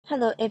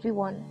Hello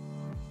everyone,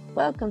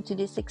 welcome to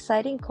this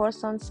exciting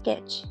course on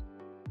Sketch.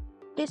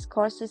 This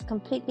course is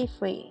completely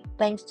free,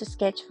 thanks to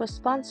Sketch for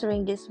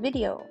sponsoring this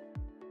video.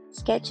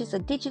 Sketch is a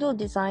digital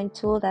design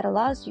tool that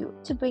allows you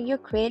to bring your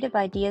creative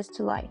ideas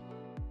to life.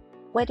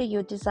 Whether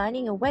you're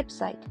designing a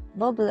website,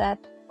 mobile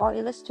app, or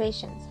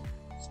illustrations,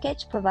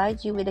 Sketch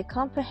provides you with a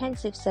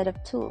comprehensive set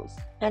of tools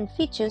and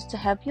features to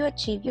help you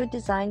achieve your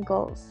design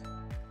goals.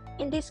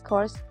 In this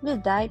course, we'll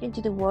dive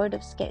into the world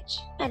of Sketch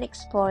and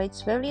explore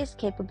its various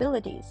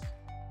capabilities.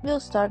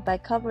 We'll start by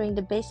covering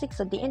the basics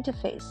of the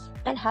interface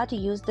and how to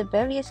use the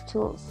various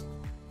tools.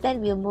 Then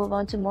we'll move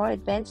on to more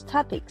advanced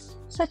topics,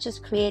 such as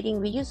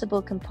creating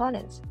reusable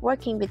components,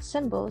 working with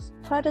symbols,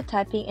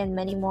 prototyping, and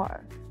many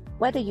more.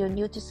 Whether you're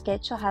new to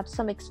Sketch or have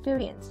some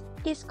experience,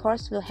 this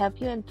course will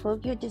help you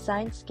improve your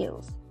design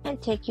skills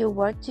and take your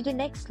work to the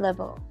next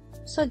level.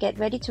 So get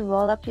ready to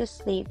roll up your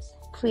sleeves,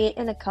 create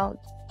an account,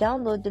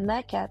 download the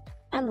Mac app,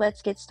 and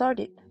let's get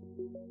started.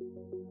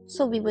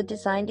 So we will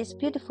design this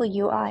beautiful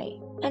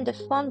UI, and the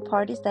fun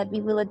part is that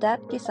we will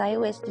adapt this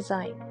iOS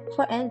design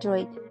for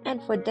Android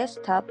and for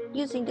desktop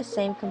using the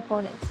same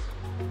components.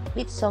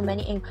 With so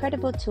many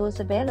incredible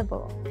tools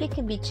available, it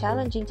can be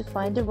challenging to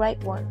find the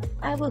right one.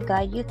 I will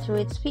guide you through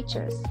its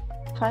features.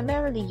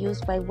 Primarily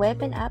used by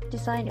web and app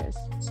designers,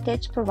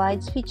 Sketch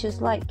provides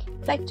features like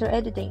vector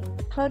editing,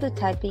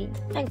 prototyping,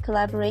 and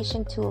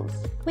collaboration tools,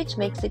 which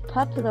makes it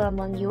popular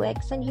among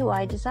UX and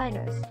UI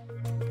designers.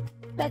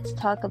 Let's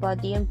talk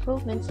about the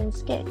improvements in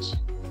Sketch.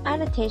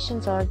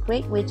 Annotations are a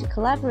great way to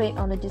collaborate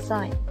on a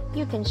design.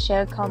 You can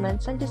share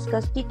comments and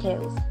discuss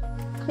details.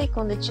 Click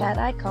on the chat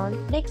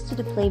icon next to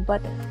the play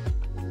button.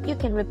 You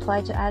can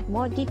reply to add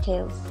more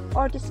details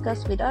or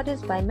discuss with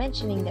others by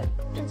mentioning them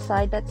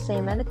inside that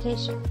same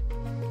annotation.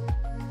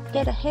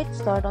 Get a head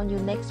start on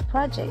your next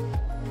project.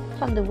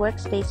 From the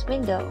Workspace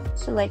window,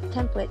 select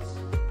Templates.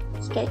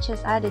 Sketch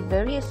has added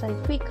various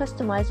and free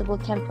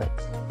customizable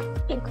templates,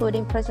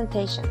 including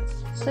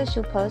presentations,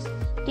 social posts,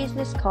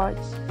 business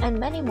cards, and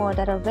many more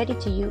that are ready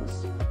to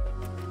use.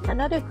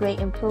 Another great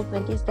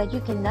improvement is that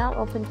you can now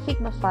open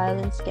Figma file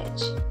in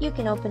Sketch. You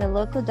can open a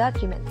local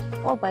document,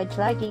 or by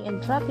dragging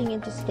and dropping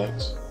into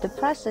Sketch, the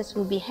process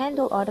will be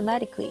handled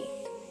automatically.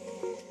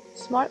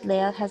 Smart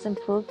Layout has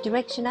improved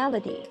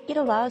directionality. It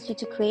allows you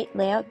to create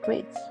layout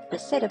grids, a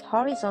set of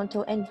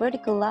horizontal and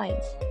vertical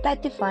lines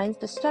that defines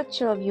the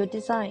structure of your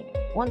design.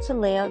 Once a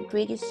layout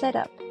grid is set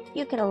up,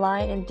 you can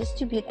align and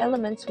distribute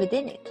elements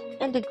within it,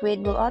 and the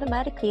grid will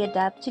automatically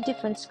adapt to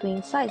different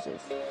screen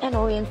sizes and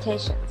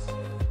orientations.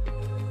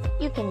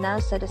 You can now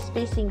set a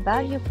spacing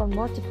value for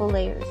multiple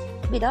layers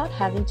without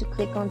having to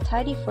click on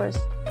Tidy first.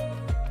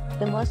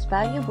 The most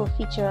valuable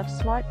feature of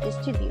Smart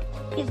Distribute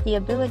is the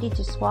ability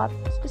to swap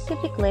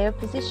specific layer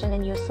position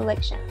in your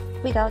selection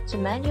without to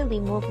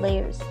manually move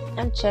layers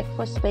and check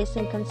for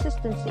spacing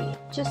consistency.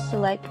 Just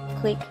select,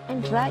 click,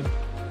 and drag.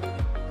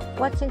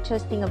 What's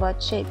interesting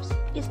about shapes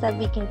is that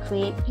we can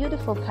create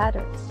beautiful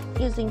patterns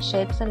using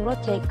shapes and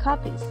rotate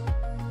copies.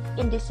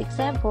 In this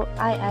example,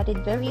 I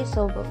added various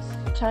ovals,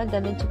 turned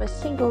them into a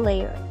single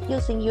layer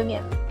using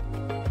Union.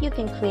 You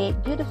can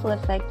create beautiful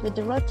effect with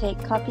the Rotate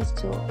Copies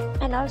tool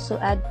and also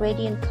add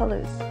gradient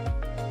colors.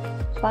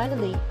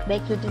 Finally,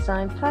 make your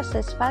design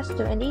process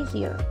faster and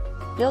easier.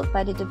 Built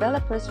by the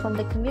developers from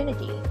the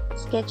community,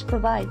 Sketch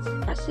provides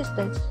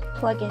assistance,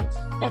 plugins,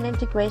 and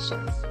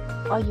integrations.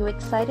 Are you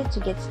excited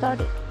to get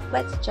started?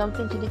 Let's jump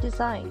into the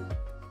design.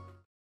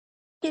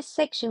 This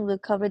section will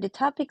cover the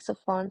topics of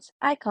fonts,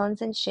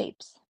 icons, and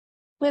shapes.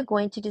 We're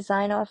going to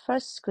design our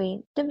first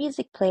screen, the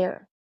music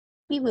player.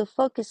 We will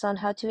focus on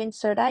how to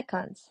insert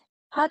icons,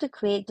 how to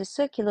create the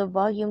circular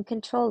volume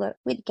controller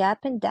with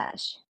gap and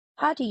dash,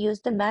 how to use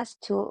the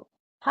mask tool,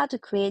 how to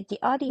create the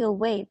audio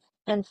wave,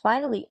 and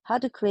finally, how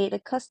to create a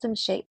custom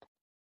shape.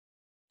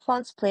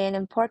 Fonts play an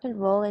important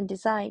role in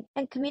design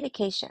and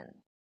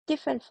communication.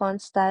 Different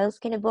font styles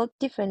can evoke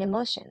different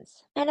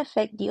emotions and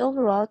affect the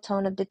overall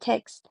tone of the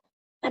text.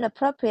 An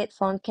appropriate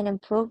font can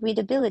improve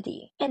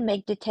readability and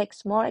make the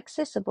text more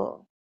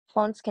accessible.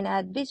 Fonts can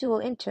add visual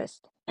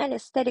interest and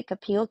aesthetic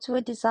appeal to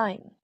a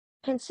design.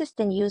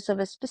 Consistent use of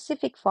a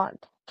specific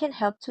font can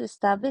help to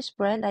establish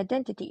brand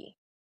identity.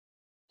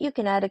 You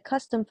can add a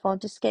custom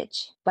font to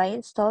Sketch by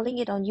installing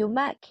it on your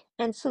Mac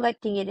and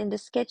selecting it in the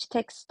Sketch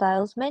Text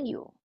Styles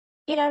menu.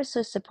 It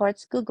also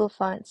supports Google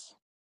Fonts.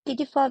 The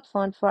default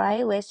font for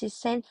iOS is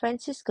San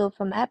Francisco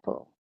from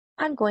Apple.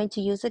 I'm going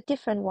to use a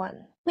different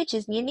one, which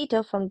is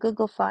Nunito from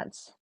Google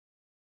Fonts.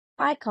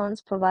 Icons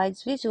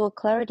provides visual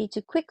clarity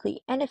to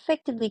quickly and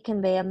effectively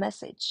convey a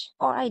message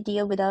or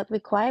idea without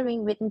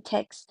requiring written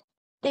text.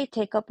 They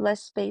take up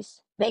less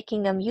space,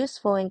 making them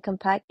useful in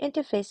compact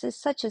interfaces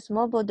such as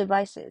mobile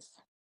devices.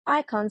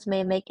 Icons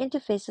may make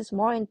interfaces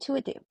more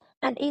intuitive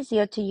and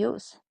easier to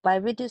use by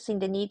reducing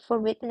the need for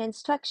written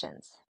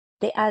instructions.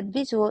 They add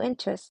visual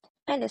interest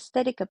and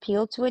aesthetic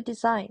appeal to a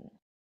design.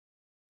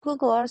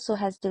 Google also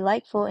has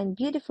delightful and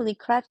beautifully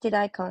crafted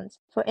icons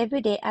for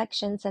everyday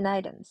actions and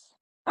items.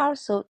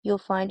 Also, you'll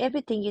find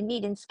everything you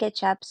need in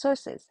Sketch app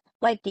sources,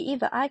 like the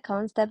Eva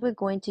icons that we're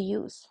going to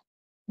use.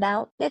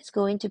 Now let's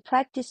go into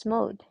practice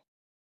mode.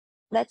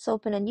 Let's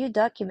open a new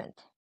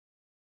document.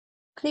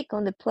 Click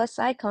on the plus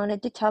icon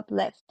at the top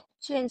left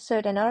to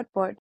insert an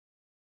artboard.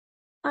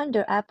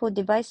 Under Apple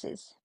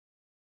devices,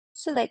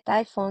 select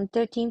iPhone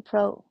 13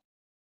 Pro.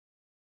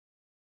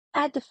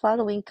 Add the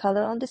following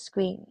color on the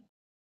screen.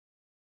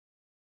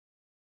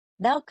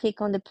 Now click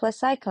on the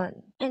plus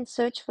icon and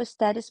search for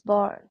status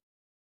bar.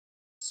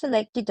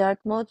 Select the dark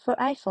mode for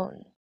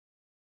iPhone.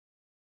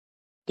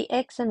 The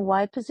X and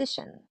Y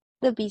position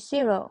will be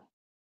 0.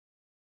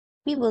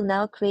 We will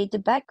now create the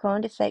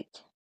background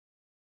effect.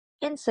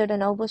 Insert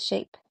an oval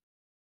shape.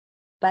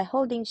 By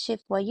holding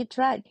Shift while you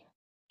drag,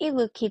 it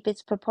will keep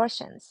its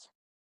proportions.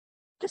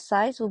 The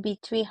size will be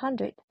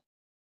 300.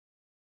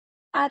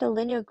 Add a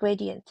linear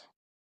gradient.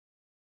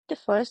 The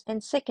first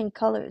and second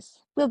colors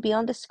will be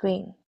on the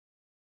screen.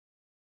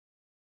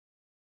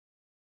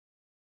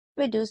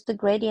 Reduce the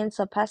gradient's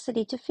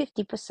opacity to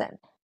 50%.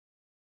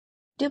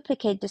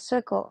 Duplicate the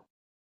circle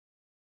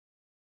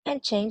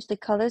and change the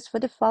colors for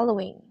the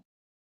following.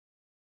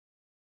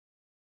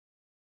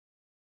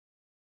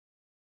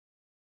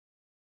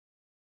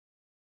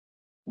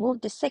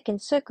 Move the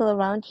second circle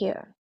around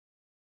here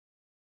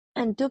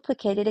and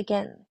duplicate it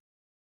again,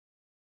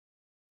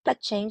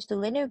 but change the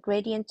linear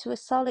gradient to a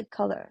solid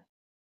color.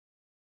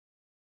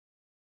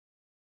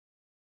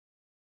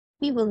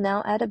 We will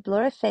now add a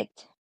blur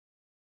effect.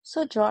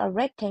 So draw a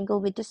rectangle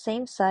with the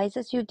same size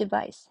as your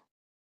device.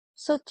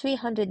 So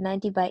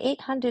 390 by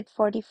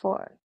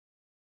 844.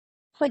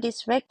 For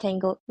this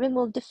rectangle,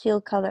 remove the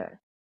fill color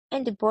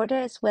and the border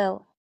as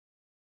well.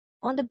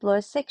 On the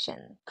blur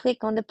section,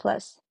 click on the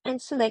plus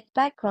and select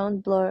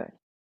background blur.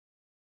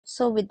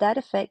 So with that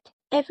effect,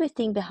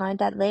 everything behind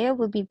that layer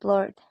will be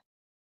blurred.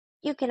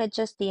 You can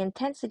adjust the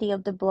intensity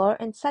of the blur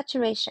and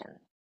saturation.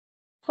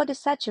 For the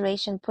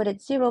saturation, put at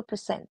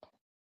 0%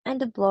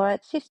 and the blur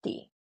at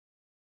 50.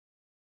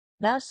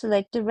 Now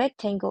select the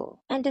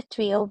rectangle and the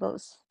 3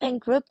 ovals and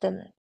group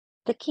them.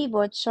 The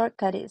keyboard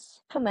shortcut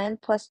is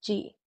Command plus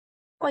G,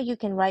 or you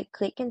can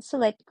right-click and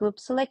select Group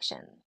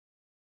Selection.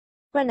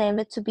 Rename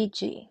it to be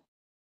G.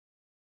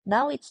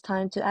 Now it's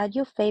time to add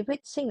your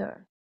favorite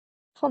singer.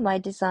 For my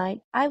design,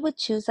 I would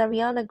choose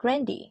Ariana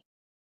Grande.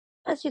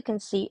 As you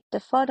can see, the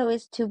photo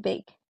is too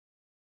big.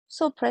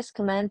 So press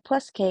Command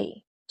plus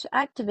K to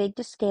activate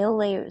the scale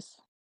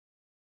layers.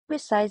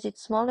 Resize it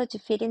smaller to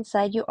fit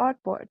inside your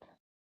artboard.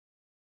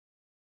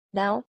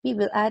 Now we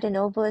will add an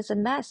oval as a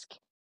mask.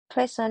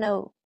 Press on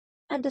O,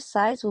 and the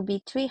size will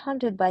be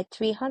 300 by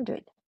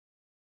 300.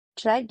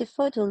 Drag the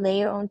photo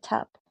layer on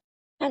top,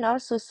 and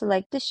also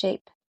select the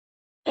shape,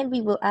 and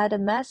we will add a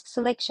mask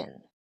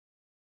selection.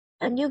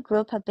 A new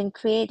group has been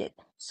created,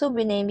 so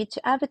rename it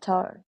to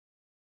Avatar.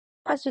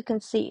 As you can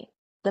see,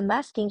 the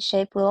masking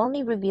shape will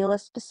only reveal a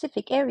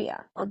specific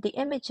area of the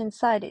image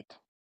inside it.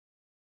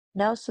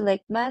 Now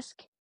select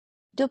Mask,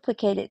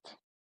 duplicate it,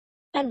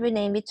 and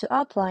rename it to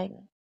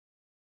Outline.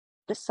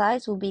 The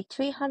size will be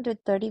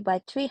 330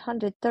 by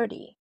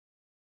 330.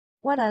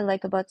 What I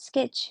like about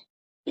Sketch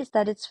is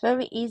that it's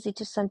very easy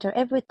to center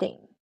everything.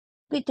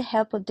 With the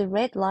help of the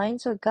red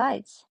lines or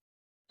guides,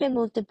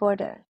 remove the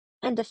border,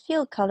 and the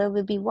fill color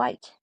will be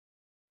white,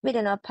 with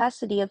an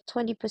opacity of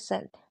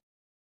 20%.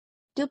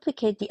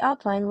 Duplicate the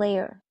outline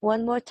layer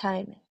one more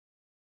time.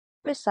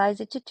 Resize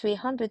it to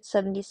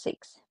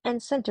 376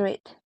 and center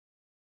it.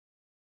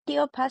 The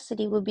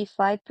opacity will be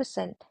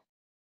 5%.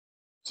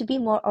 To be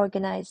more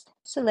organized,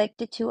 select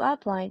the 2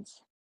 outlines,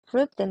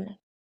 group them,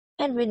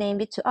 and rename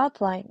it to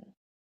Outline.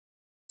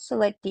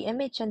 Select the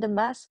image and the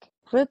mask,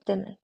 group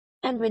them,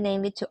 and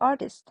rename it to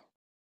Artist.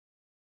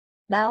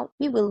 Now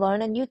we will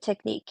learn a new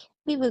technique.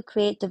 We will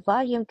create the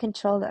volume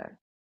controller.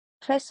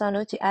 Press on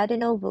O to add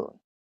an oval.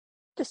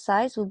 The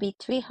size will be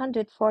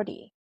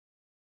 340.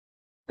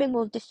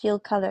 Remove the fill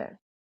color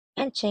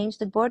and change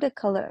the border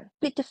color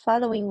with the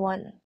following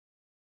one.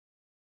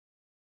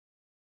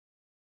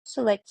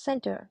 Select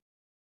Center,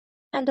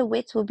 and the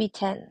width will be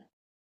 10.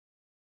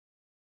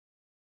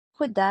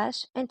 For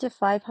dash, enter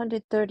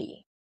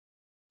 530,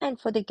 and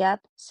for the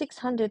gap,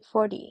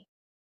 640,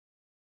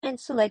 and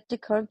select the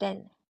curved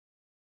end.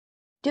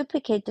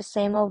 Duplicate the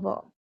same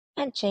oval,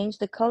 and change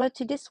the color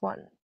to this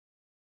one.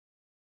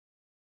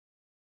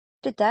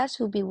 The dash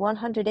will be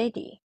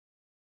 180,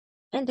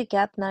 and the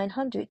gap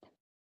 900.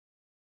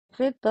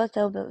 Grip both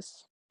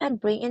ovals, and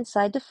bring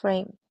inside the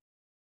frame,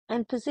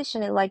 and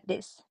position it like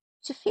this,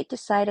 to fit the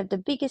side of the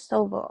biggest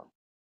oval.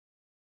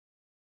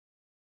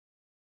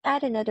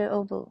 Add another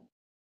oval.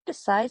 The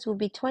size will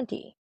be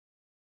 20.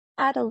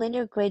 Add a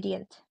linear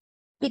gradient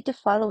with the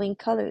following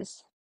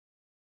colors.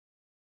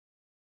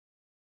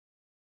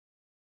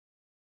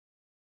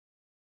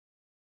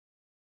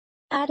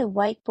 Add a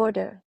white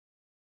border.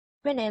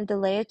 Rename the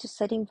layer to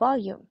Setting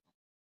Volume.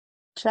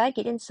 Drag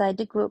it inside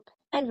the group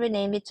and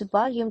rename it to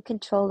Volume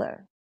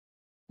Controller.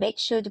 Make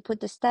sure to put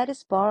the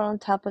status bar on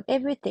top of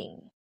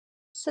everything.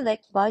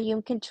 Select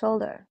Volume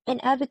Controller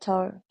and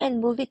Avatar and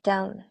move it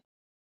down.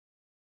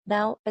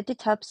 Now at the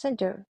top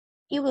center,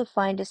 you will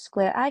find a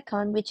square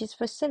icon which is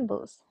for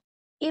symbols.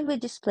 It will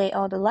display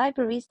all the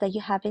libraries that you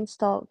have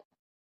installed.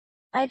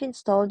 I've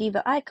installed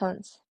Diva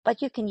icons,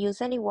 but you can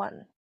use any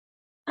one.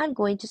 I'm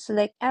going to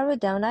select arrow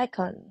down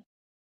icon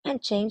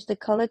and change the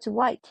color to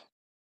white.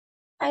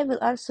 I will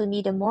also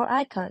need a more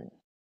icon,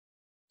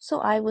 so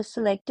I will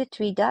select the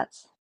 3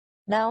 dots.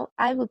 Now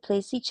I will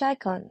place each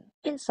icon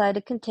inside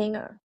a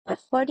container of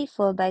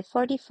 44 by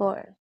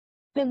 44.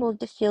 Remove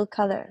the fill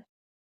color.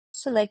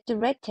 Select the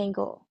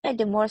rectangle and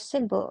the more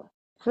symbol.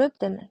 Group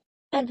them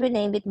and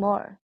rename it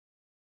more.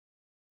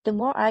 The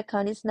more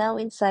icon is now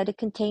inside the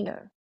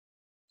container,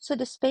 so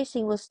the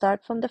spacing will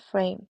start from the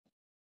frame.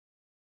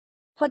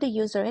 For the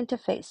user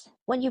interface,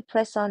 when you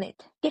press on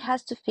it, it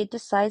has to fit the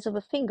size of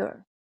a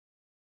finger.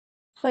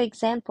 For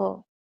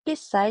example,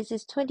 this size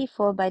is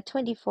 24 by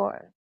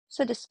 24,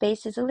 so the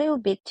space is a little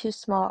bit too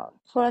small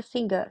for a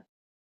finger.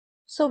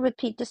 So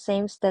repeat the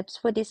same steps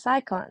for this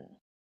icon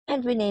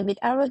and rename it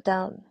arrow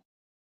down.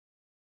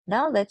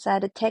 Now let's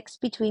add a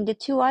text between the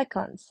 2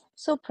 icons,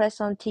 so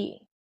press on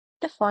T.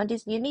 The font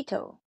is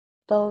Unito,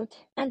 bold,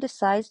 and the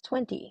size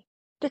 20.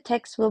 The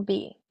text will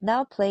be,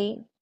 now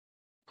play.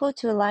 Go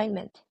to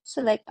alignment,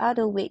 select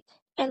auto width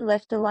and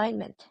left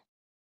alignment,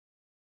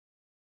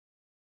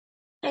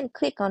 and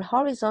click on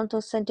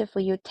horizontal center for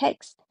your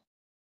text.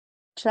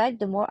 Drag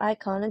the more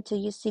icon until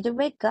you see the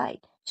red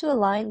guide to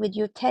align with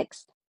your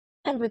text,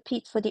 and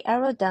repeat for the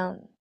arrow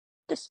down.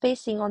 The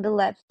spacing on the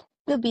left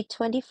will be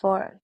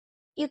 24.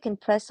 You can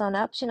press on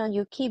Option on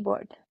your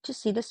keyboard to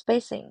see the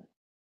spacing.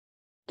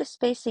 The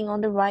spacing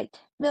on the right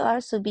will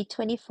also be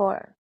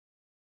 24.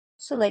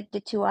 Select the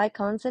 2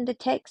 icons and the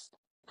text,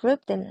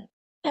 group them,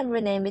 and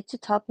rename it to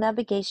Top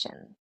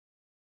Navigation.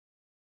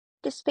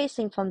 The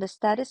spacing from the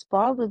status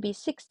bar will be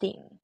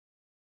 16.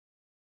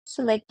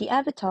 Select the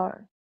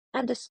avatar,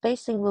 and the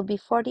spacing will be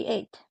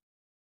 48.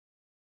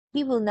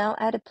 We will now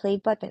add a play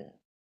button.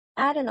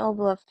 Add an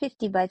oval of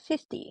 50 by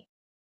 50,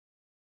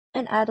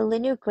 and add a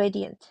linear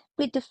gradient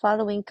with the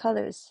following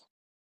colors.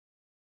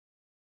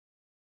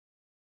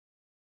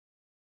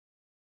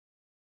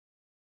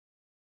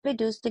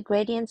 Reduce the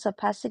gradient's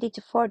opacity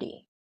to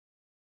 40.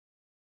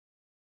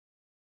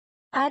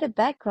 Add a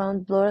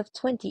background blur of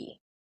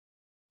 20.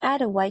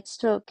 Add a white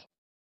stroke,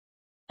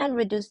 and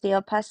reduce the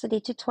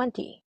opacity to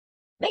 20.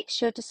 Make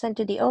sure to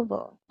center the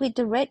oval with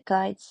the red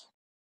guides.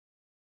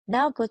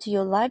 Now go to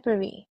your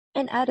library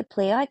and add a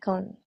play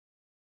icon.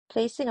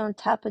 Place it on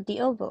top of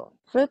the oval,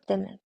 group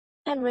them,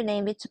 and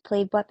rename it to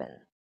play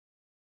button.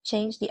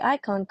 Change the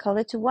icon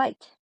color to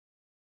white.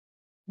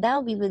 Now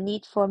we will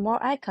need 4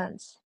 more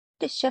icons: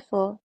 the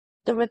shuffle,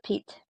 the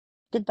repeat,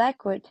 the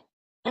backward,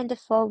 and the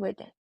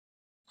forward.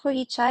 For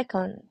each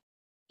icon,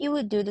 you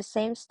will do the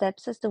same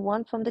steps as the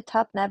one from the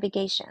top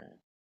navigation,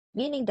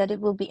 meaning that it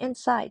will be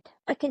inside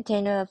a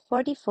container of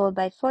 44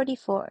 by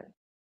 44.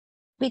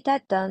 With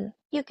that done,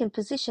 you can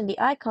position the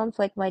icons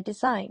like my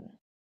design.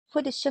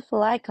 For the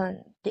shuffle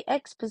icon, the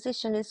X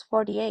position is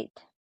 48,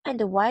 and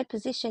the Y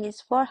position is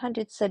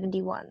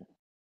 471.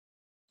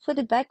 For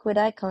the backward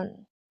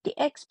icon, the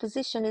X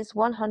position is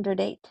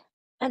 108,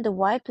 and the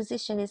Y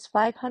position is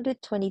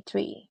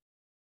 523.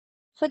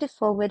 For the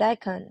forward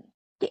icon,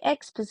 the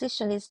X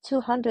position is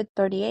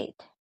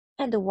 238,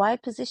 and the Y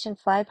position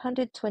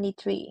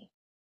 523.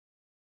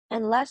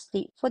 And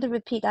lastly, for the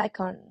repeat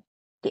icon,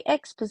 the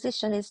X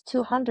position is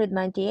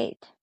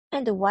 298,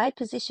 and the Y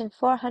position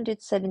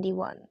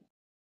 471.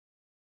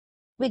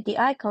 With the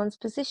icons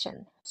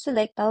position,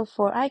 select all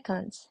 4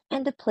 icons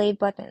and the play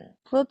button,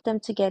 group them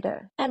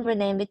together, and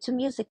rename it to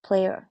music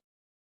player.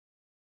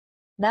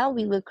 Now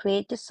we will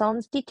create the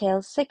song's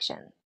details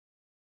section.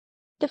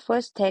 The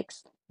first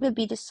text will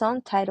be the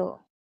song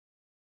title.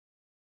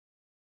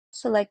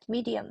 Select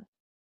medium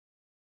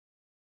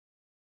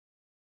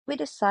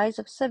with a size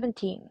of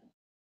 17.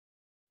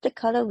 The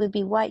color will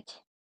be white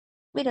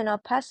with an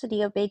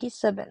opacity of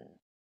 87.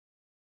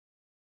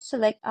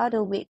 Select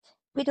auto width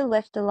with a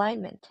left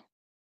alignment,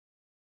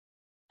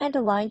 and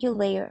align your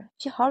layer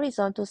to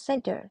horizontal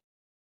center.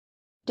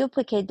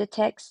 Duplicate the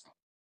text.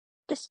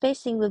 The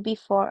spacing will be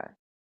 4.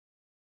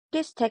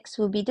 This text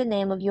will be the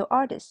name of your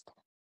artist.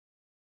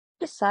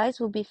 The size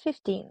will be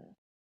 15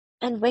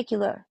 and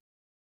regular.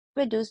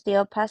 Reduce the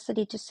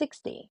opacity to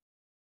 60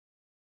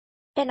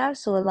 and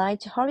also align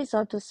to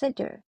horizontal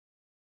center.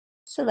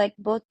 Select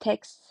both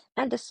texts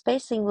and the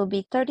spacing will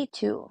be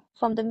 32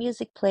 from the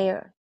music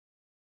player.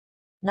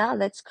 Now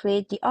let's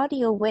create the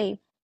audio wave.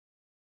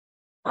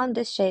 On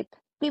this shape,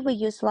 we will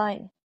use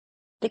line.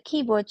 The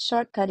keyboard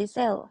shortcut is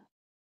L.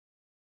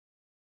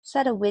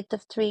 Set a width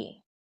of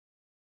 3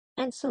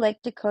 and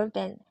select the curved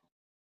end.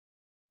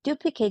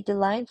 Duplicate the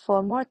line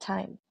 4 more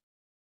times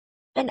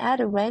and add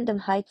a random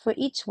height for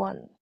each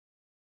one.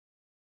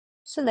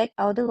 Select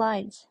all the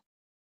lines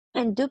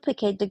and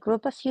duplicate the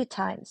group a few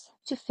times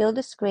to fill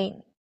the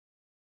screen.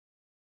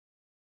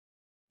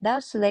 Now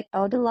select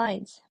all the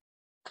lines.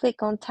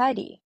 Click on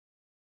Tidy.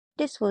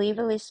 This will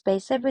evenly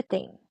space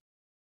everything.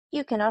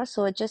 You can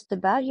also adjust the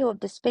value of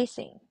the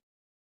spacing.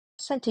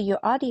 Center your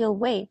audio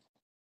wave.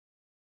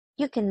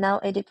 You can now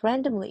edit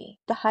randomly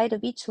the height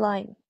of each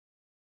line.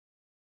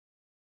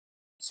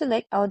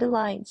 Select all the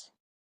lines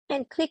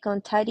and click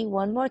on Tidy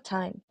one more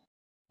time.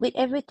 With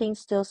everything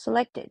still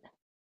selected,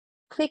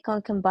 click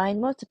on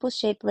Combine Multiple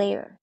Shape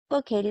Layer,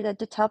 located at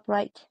the top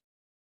right.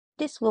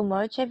 This will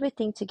merge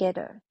everything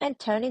together and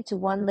turn into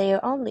one layer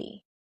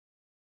only.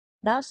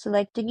 Now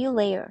select the new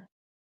layer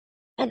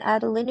and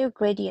add a linear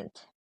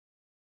gradient.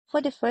 For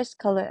the first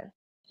color,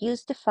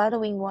 use the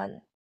following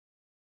one.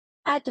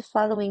 Add the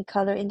following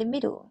color in the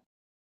middle.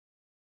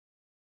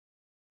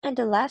 And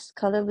the last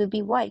color will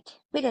be white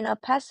with an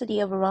opacity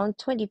of around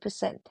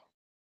 20%.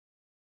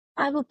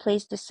 I will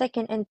place the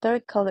second and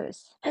third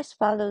colors as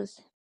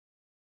follows.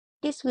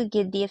 This will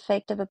give the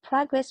effect of a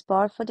progress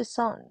bar for the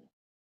song,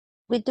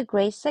 with the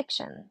gray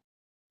section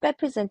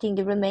representing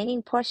the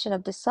remaining portion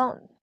of the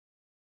song.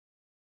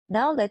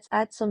 Now let's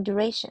add some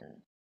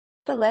duration.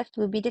 The left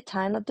will be the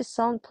time of the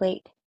song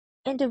played,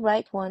 and the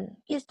right one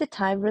is the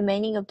time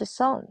remaining of the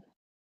song.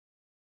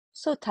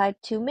 So type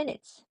 2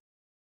 minutes.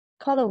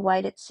 Color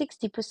white at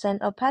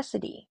 60%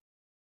 opacity.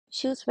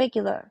 Choose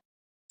regular,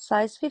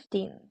 size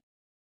 15,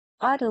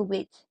 auto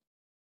width,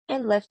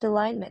 and left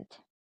alignment.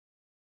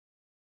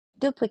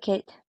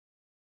 Duplicate,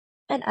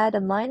 and add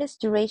a minus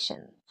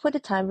duration for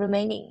the time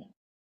remaining.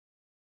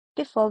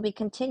 Before we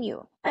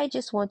continue, I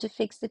just want to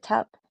fix the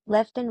top,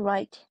 left and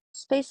right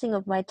spacing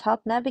of my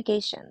top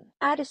navigation.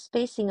 Add a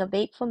spacing of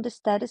 8 from the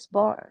status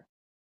bar.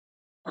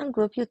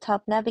 Ungroup your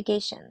top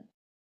navigation.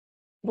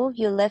 Move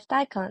your left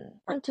icon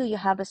until you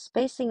have a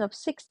spacing of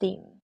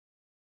 16.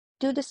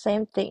 Do the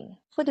same thing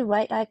for the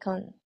right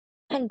icon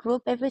and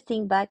group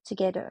everything back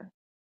together.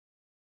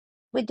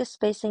 With the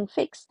spacing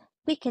fixed,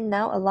 we can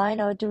now align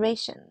our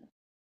duration.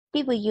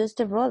 We will use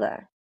the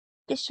ruler.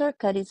 The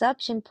shortcut is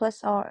Option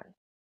plus R,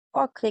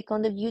 or click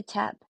on the View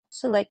tab,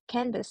 select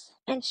Canvas,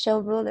 and Show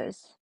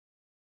Rulers.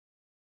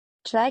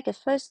 Drag a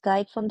first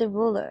guide from the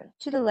ruler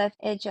to the left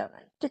edge of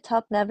the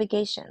top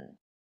navigation.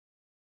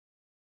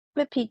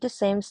 Repeat the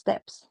same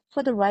steps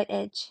for the right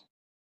edge.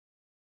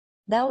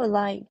 Now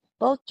align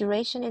both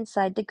duration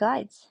inside the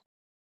guides.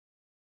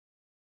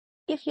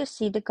 If you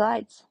see the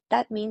guides,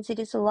 that means it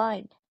is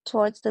aligned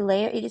towards the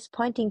layer it is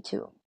pointing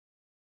to.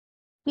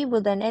 We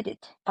will then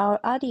edit our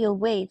audio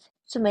wave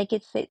to make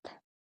it fit.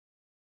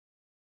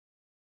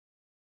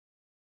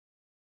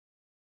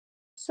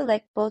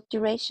 Select both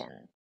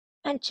duration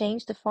and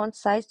change the font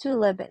size to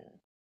 11.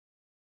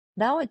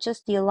 Now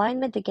adjust the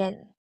alignment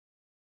again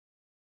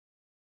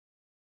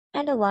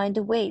and align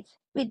the wave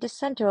with the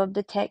center of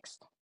the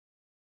text.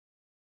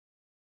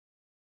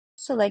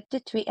 Select the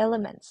 3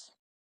 elements,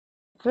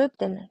 group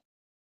them,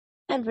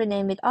 and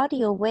rename it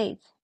Audio Wave.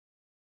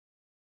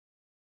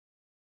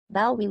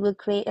 Now we will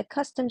create a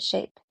custom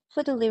shape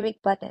for the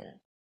lyric button.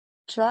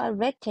 Draw a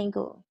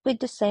rectangle with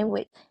the same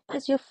width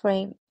as your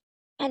frame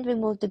and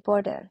remove the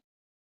border.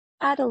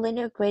 Add a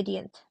linear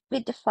gradient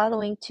with the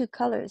following 2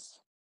 colors.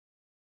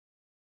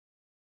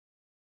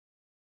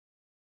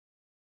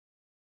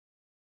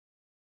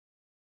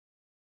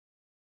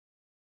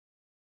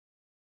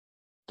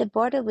 The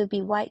border will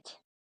be white,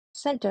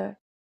 center,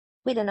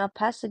 with an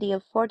opacity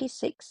of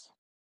 46,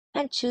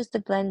 and choose the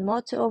blend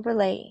mode to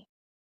overlay.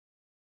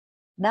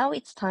 Now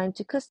it's time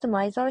to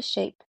customize our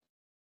shape.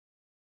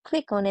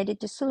 Click on Edit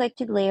the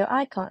selected layer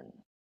icon.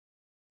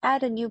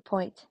 Add a new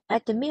point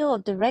at the middle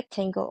of the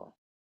rectangle.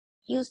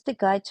 Use the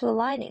guide to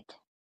align it.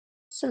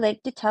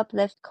 Select the top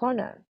left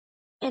corner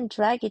and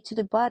drag it to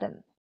the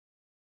bottom.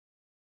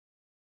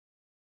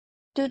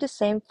 Do the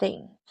same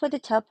thing for the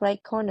top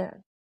right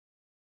corner.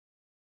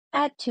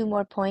 Add 2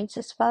 more points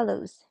as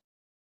follows.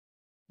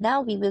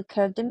 Now we will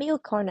curve the middle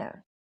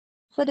corner.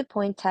 For the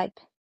point type,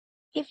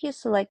 if you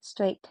select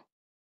straight,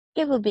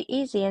 it will be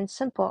easy and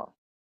simple,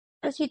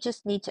 as you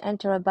just need to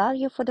enter a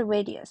value for the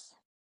radius.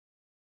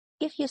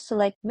 If you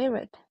select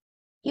mirrored,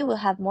 you will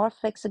have more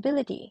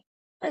flexibility,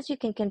 as you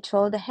can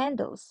control the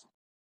handles.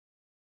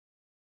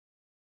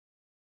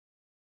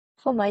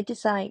 For my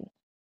design,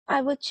 I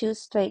will choose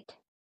straight,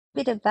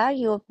 with a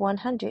value of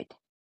 100.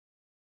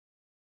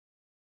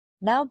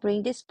 Now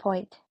bring this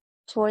point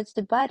towards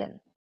the bottom.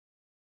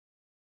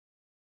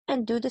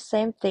 And do the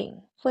same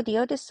thing for the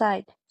other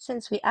side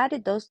since we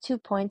added those 2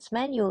 points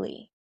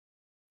manually.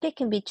 They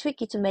can be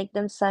tricky to make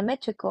them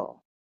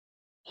symmetrical.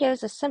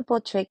 Here's a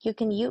simple trick you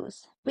can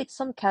use with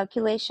some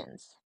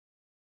calculations.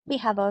 We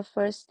have our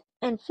first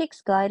and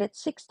fixed guide at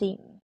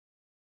 16.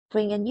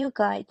 Bring a new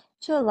guide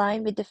to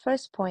align with the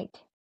first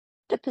point.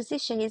 The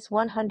position is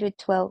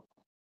 112.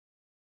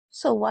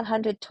 So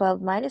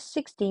 112 minus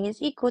 16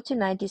 is equal to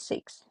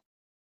 96.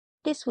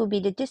 This will be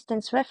the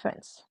distance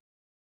reference.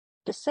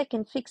 The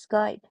second fixed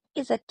guide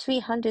is at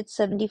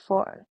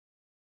 374.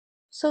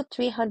 So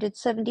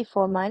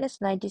 374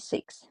 minus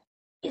 96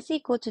 is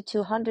equal to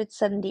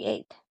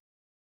 278.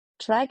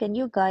 Drag a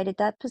new guide at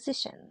that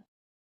position.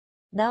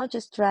 Now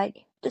just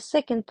drag the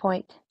second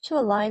point to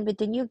align with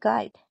the new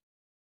guide.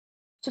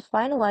 To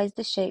finalize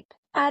the shape,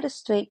 add a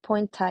straight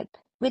point type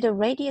with a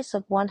radius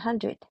of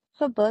 100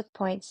 for both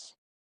points.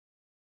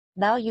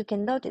 Now you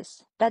can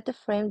notice that the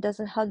frame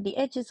doesn't hug the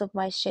edges of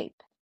my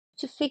shape.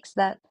 To fix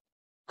that,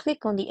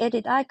 click on the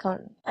edit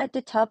icon at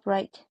the top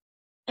right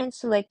and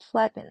select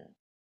Flatten.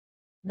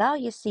 Now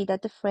you see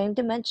that the frame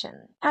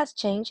dimension has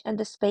changed and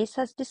the space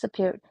has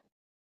disappeared.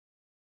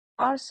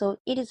 Also,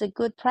 it is a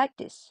good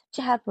practice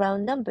to have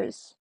round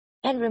numbers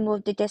and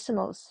remove the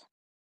decimals.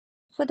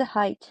 For the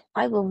height,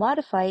 I will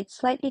modify it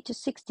slightly to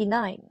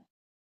 69,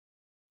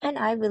 and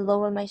I will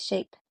lower my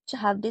shape to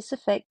have this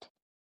effect.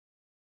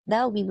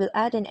 Now we will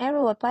add an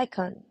arrow up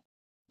icon.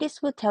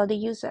 This will tell the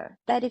user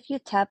that if you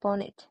tap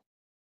on it,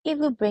 it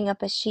will bring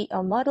up a sheet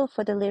or model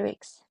for the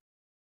lyrics.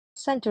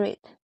 Center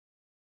it.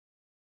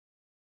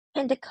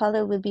 And the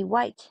color will be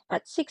white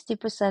at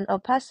 60%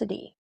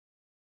 opacity.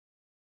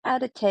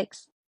 Add a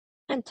text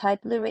and type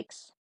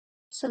lyrics.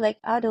 Select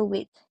auto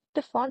width.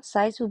 The font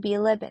size will be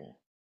 11,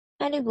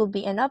 and it will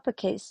be an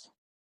uppercase.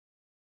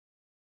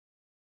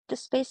 The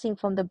spacing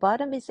from the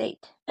bottom is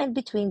 8, and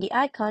between the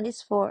icon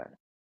is 4.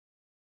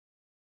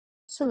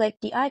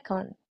 Select the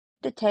icon,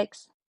 the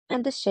text,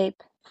 and the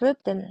shape,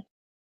 group them,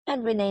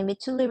 and rename it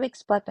to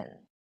Lyrics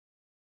button.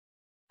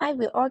 I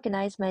will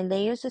organize my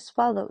layers as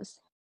follows.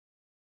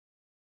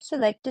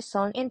 Select the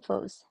song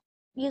infos,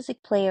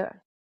 music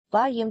player,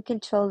 volume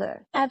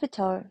controller,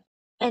 avatar,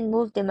 and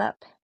move them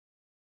up.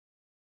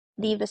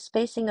 Leave a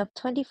spacing of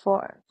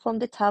 24 from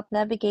the top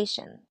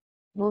navigation.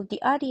 Move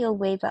the audio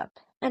wave up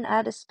and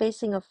add a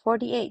spacing of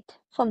 48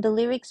 from the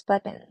lyrics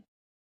button.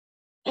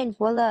 And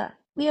voila,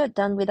 we are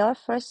done with our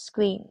first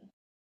screen.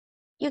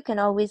 You can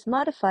always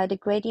modify the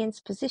gradient's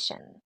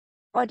position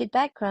or the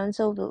background's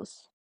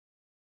ovals.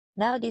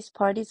 Now this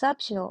part is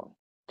optional,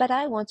 but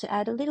I want to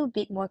add a little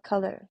bit more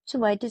color to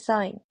my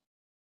design.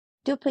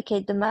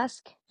 Duplicate the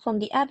mask from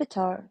the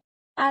avatar.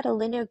 Add a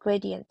linear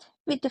gradient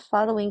with the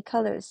following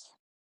colors.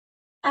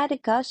 Add a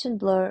Gaussian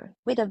blur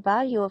with a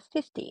value of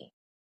 50.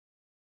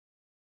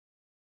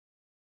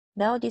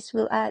 Now this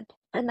will add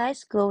a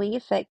nice glowing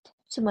effect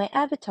to my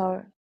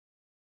avatar.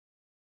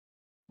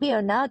 We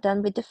are now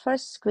done with the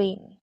first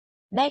screen.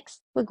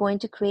 Next, we're going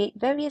to create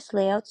various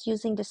layouts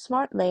using the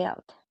Smart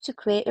Layout to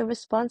create a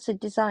responsive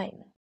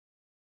design.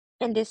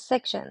 In this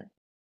section,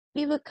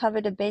 we will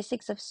cover the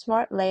basics of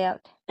Smart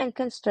Layout and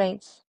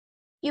constraints.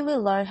 You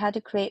will learn how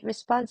to create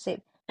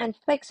responsive and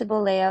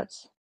flexible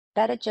layouts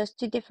that adjust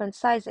to different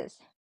sizes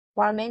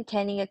while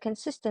maintaining a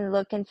consistent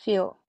look and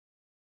feel.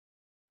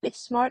 With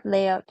Smart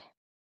Layout,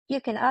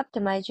 you can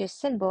optimize your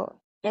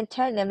symbol and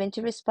turn them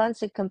into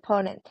responsive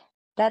component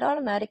that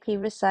automatically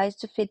resize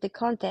to fit the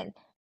content.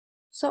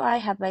 So I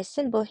have my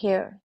symbol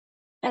here,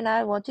 and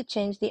I want to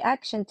change the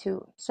action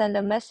to send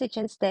a message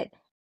instead.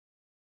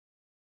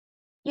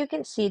 You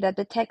can see that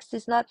the text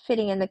is not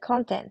fitting in the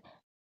content.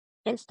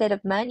 Instead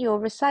of manual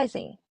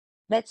resizing,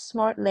 let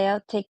Smart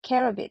Layout take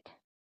care of it.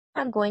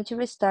 I'm going to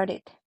restart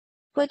it.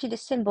 Go to the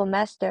Symbol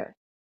Master,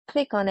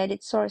 click on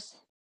Edit Source.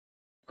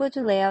 Go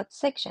to Layout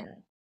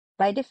section.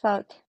 By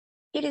default,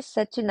 it is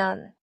set to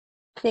None.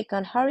 Click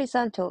on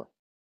Horizontal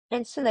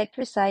and select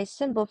Resize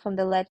Symbol from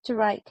the left to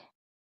right.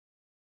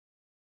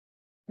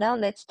 Now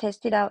let's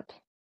test it out.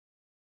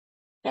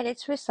 And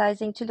it's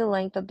resizing to the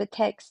length of the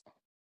text.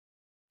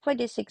 For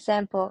this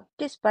example,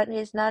 this button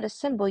is not a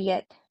symbol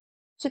yet.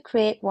 To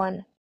create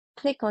one,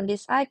 click on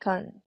this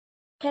icon.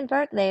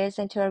 Convert layers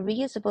into a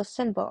reusable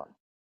symbol.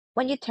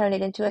 When you turn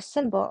it into a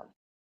symbol,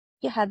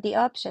 you have the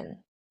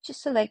option to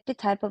select the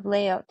type of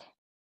layout.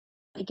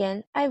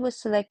 Again, I will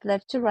select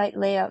left to right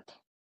layout.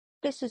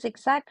 This is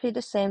exactly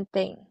the same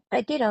thing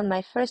I did on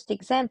my first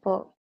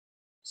example.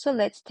 So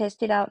let's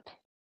test it out.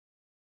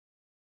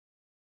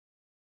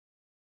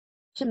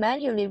 To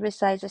manually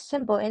resize a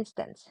symbol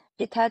instance,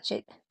 detach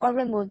it or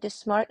remove the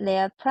Smart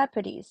Layout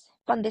properties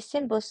from the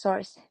symbol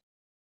source.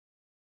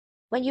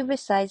 When you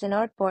resize an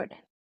artboard,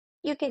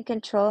 you can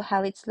control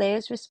how its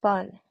layers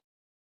respond.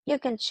 You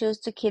can choose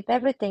to keep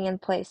everything in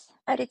place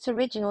at its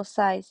original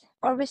size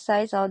or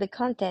resize all the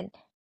content.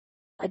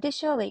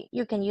 Additionally,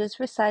 you can use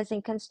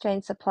resizing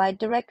constraints applied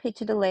directly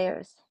to the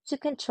layers to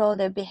control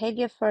their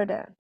behavior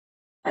further.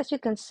 As you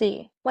can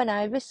see, when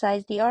I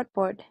resize the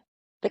artboard,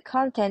 the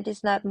content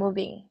is not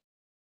moving.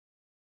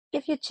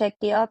 If you check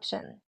the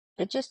option,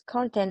 Adjust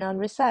Content on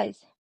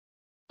Resize,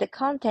 the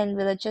content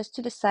will adjust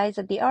to the size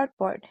of the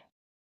artboard.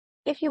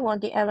 If you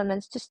want the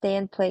elements to stay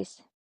in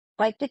place,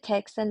 like the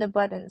text and the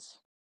buttons,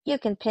 you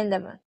can pin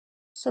them.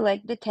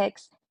 Select the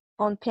text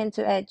on Pin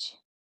to Edge.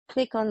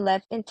 Click on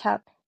Left and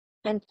Top,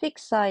 and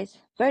fix size,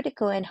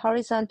 vertical and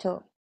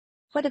horizontal.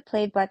 For the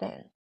Play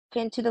button,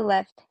 pin to the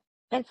left,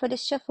 and for the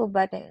Shuffle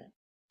button,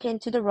 pin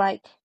to the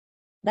right.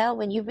 Now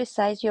when you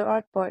resize your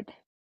artboard,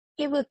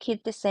 it will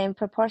keep the same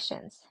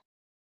proportions.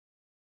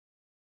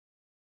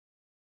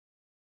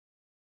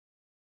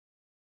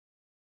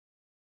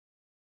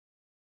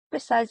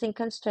 Resizing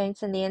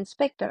constraints in the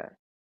inspector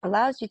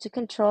allows you to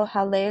control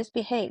how layers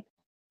behave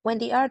when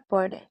the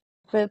artboard,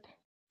 group,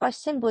 or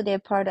symbol they're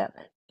part of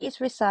is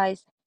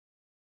resized.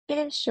 It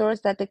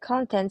ensures that the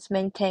contents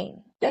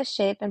maintain their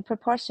shape and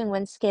proportion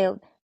when scaled.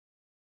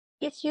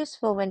 It's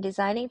useful when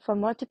designing for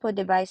multiple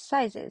device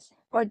sizes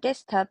or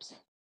desktops.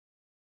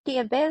 The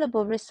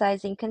available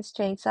resizing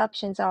constraints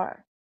options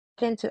are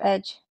Pin to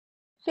Edge,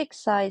 Fix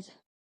Size,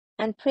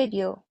 and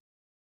Preview.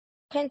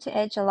 Pin to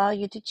Edge allow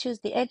you to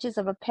choose the edges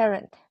of a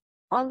parent,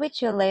 on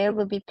which your layer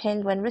will be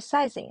pinned when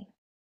resizing.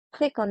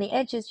 Click on the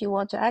edges you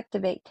want to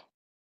activate.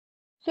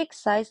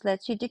 Fixed size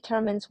lets you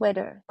determine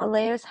whether a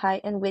layer's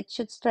height and width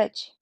should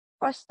stretch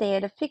or stay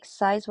at a fixed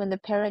size when the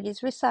parent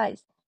is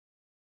resized.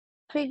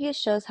 Preview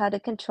shows how the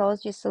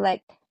controls you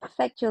select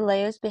affect your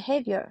layer's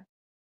behavior.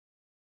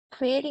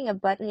 Creating a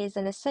button is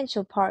an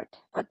essential part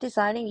of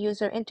designing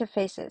user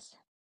interfaces.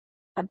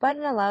 A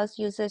button allows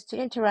users to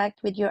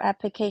interact with your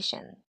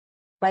application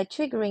by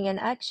triggering an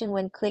action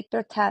when clicked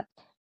or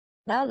tapped.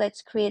 Now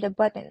let's create a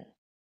button.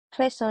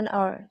 Press on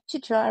R to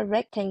draw a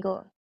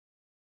rectangle.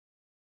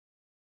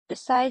 The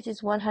size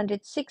is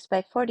 106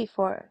 by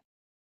 44.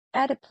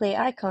 Add a play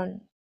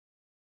icon.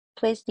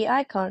 Place the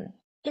icon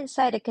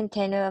inside a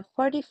container of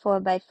 44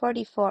 by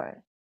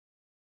 44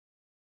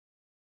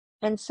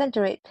 and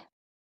center it.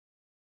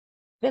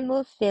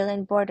 Remove fill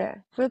and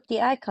border. Group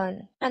the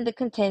icon and the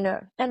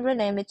container and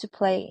rename it to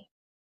play.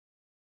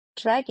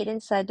 Drag it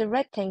inside the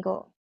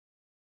rectangle.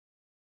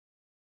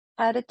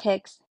 Add a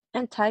text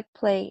and type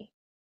play.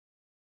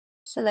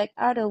 Select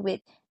auto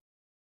width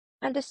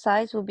and the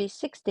size will be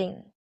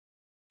 16.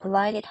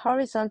 Align it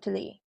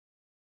horizontally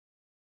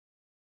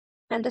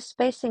and the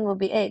spacing will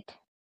be 8.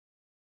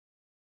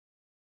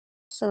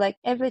 Select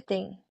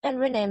everything and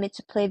rename it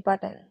to play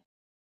button.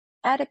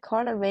 Add a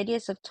corner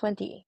radius of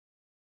 20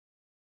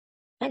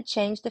 and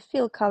change the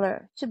fill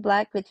color to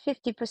black with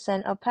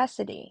 50%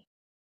 opacity.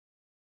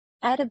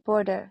 Add a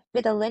border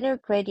with a linear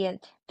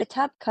gradient. The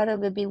top color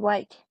will be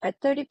white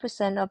at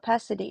 30%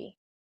 opacity.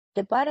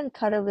 The bottom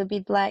color will be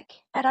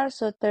black at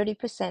also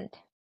 30%.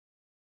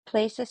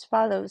 Place as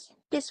follows.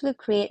 This will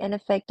create an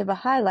effect of a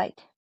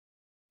highlight.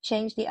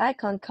 Change the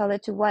icon color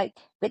to white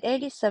with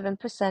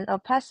 87%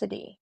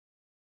 opacity.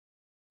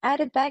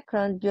 Add a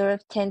background blur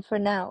of 10 for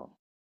now.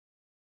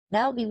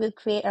 Now we will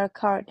create our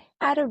card.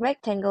 Add a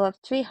rectangle of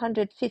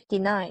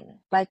 359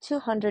 by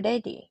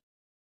 280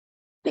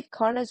 with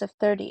corners of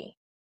 30.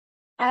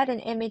 Add an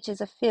image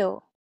as a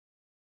fill.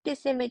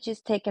 This image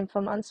is taken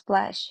from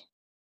Unsplash.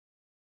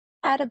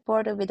 Add a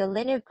border with a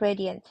linear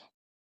gradient.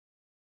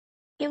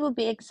 It will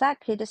be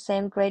exactly the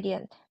same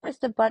gradient as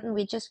the button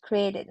we just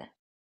created.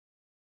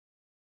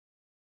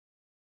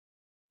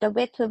 The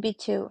width will be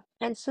 2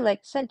 and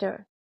select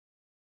center.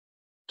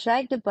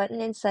 Drag the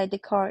button inside the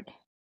card.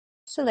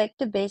 Select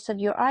the base of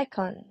your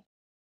icon.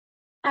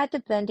 Add the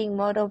blending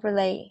mode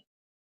overlay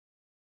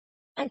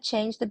and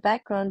change the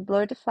background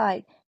blur to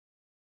 5.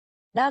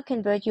 Now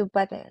convert your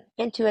button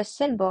into a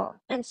symbol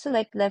and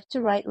select left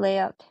to right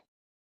layout.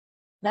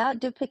 Now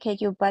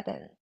duplicate your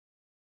button.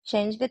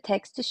 Change the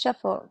text to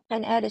shuffle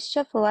and add a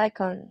shuffle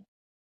icon.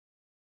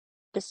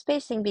 The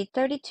spacing be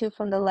 32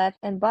 from the left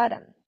and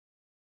bottom.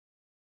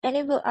 And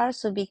it will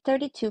also be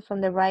 32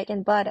 from the right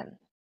and bottom.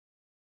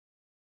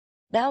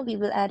 Now we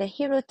will add a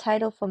hero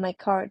title for my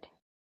card.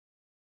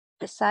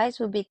 The size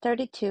will be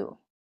 32.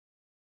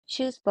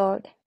 Choose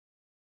bold.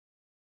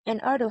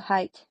 And auto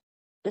height.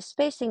 The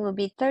spacing will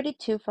be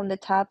 32 from the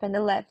top and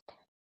the left.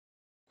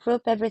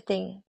 Group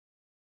everything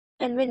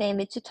and rename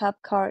it to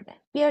top card.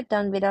 We are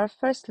done with our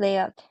first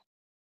layout.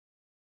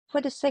 For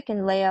the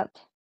second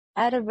layout,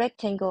 add a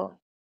rectangle.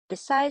 The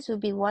size will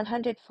be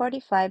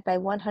 145 by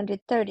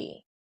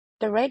 130.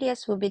 The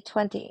radius will be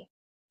 20.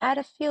 Add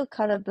a fill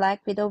color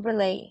black with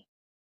overlay.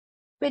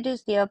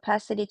 Reduce the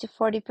opacity to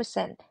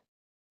 40%.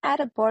 Add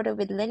a border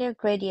with linear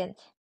gradient.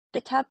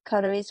 The top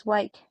color is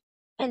white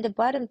and the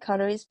bottom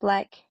color is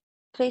black.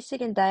 Place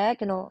it in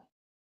diagonal.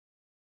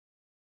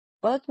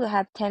 Both will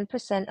have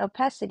 10%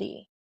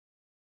 opacity.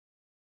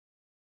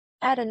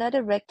 Add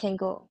another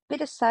rectangle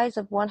with a size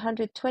of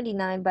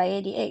 129 by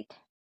 88.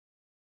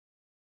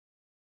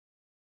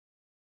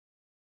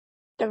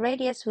 The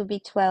radius will be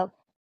 12,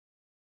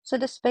 so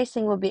the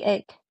spacing will be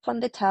 8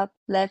 from the top,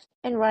 left,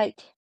 and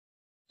right.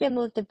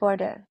 Remove the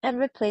border and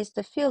replace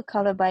the fill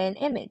color by an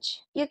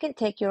image. You can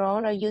take your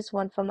own or use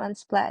one from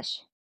Unsplash.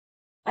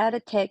 Add a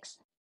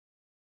text.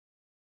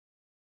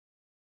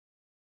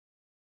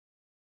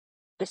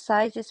 The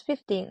size is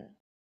 15.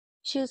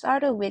 Choose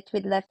auto width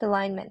with left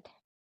alignment.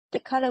 The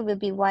color will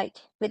be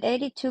white with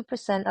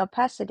 82%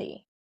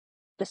 opacity.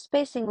 The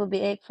spacing will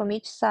be 8 from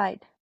each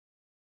side.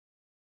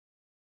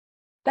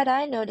 But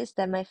I noticed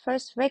that my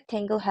first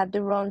rectangle had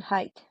the wrong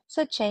height,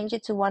 so change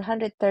it to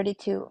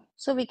 132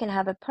 so we can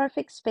have a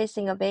perfect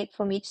spacing of 8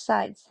 from each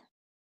sides.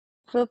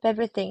 Group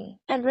everything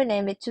and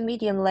rename it to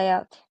medium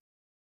layout.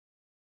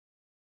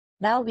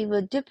 Now we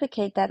will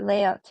duplicate that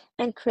layout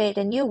and create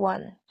a new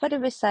one. For the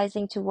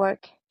resizing to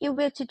work, you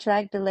will to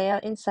drag the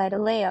layout inside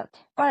a layout,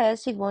 or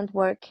else it won't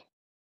work.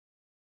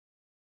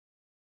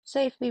 So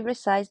if we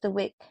resize the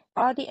width,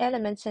 all the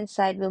elements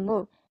inside will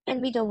move,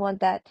 and we don't want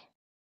that.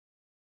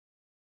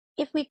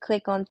 If we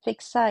click on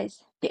Fix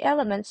Size, the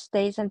element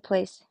stays in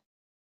place,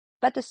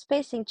 but the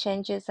spacing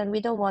changes and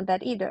we don't want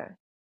that either.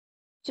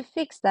 To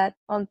fix that,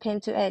 on Pin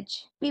to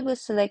Edge, we will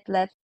select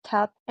left,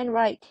 top, and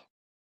right.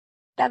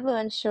 That will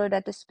ensure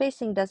that the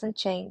spacing doesn't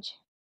change.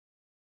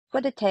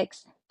 For the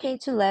text, pin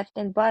to left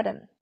and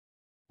bottom.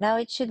 Now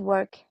it should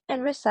work,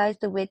 and resize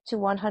the width to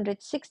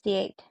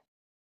 168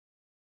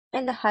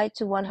 and the height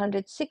to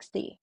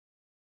 160.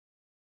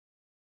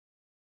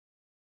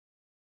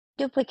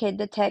 duplicate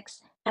the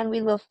text, and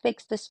we will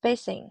fix the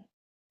spacing.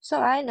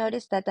 So I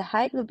noticed that the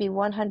height will be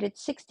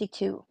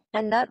 162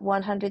 and not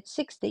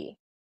 160.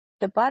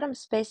 The bottom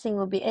spacing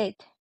will be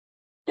 8.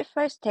 The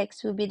first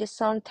text will be the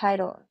song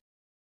title.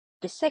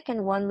 The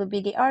second one will be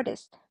the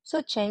artist,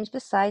 so change the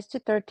size to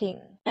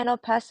 13 and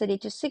opacity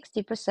to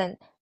 60%.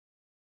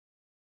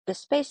 The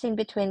spacing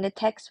between the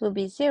text will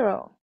be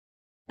 0.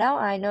 Now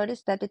I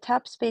notice that the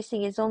top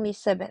spacing is only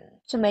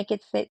 7. To make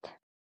it fit,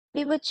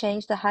 we will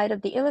change the height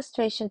of the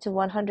illustration to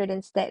 100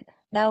 instead.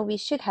 Now we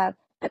should have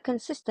a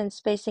consistent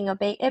spacing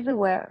of 8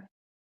 everywhere.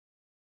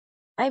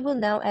 I will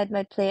now add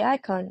my play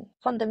icon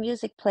from the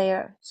music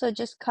player, so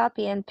just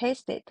copy and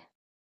paste it.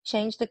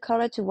 Change the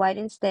color to white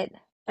instead,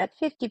 at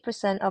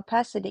 50%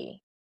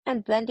 opacity,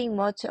 and blending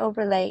mode to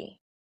overlay.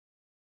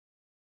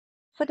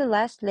 For the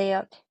last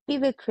layout, we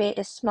will create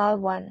a small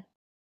one.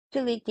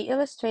 Delete the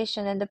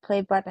illustration and the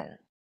play button.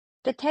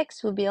 The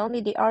text will be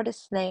only the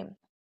artist's name.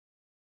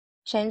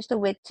 Change the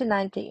width to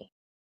 90.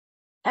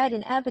 Add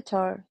an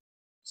avatar,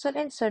 so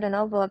insert an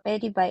oval of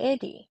 80 by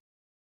 80.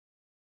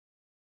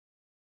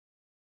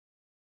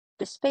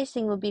 The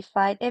spacing will be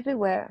 5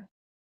 everywhere.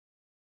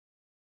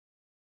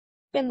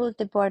 Remove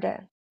the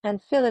border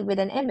and fill it with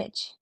an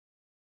image.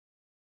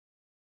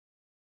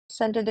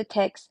 Center the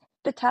text.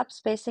 The top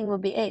spacing will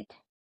be 8.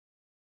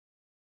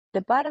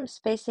 The bottom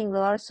spacing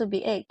will also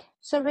be 8,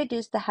 so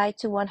reduce the height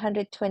to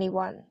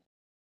 121.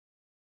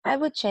 I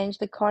will change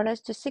the corners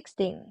to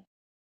 16.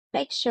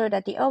 Make sure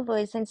that the oval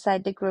is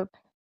inside the group.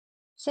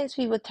 Since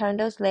we will turn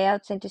those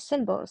layouts into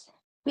symbols,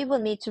 we will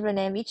need to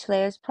rename each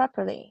layers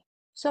properly,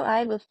 so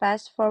I will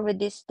fast forward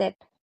this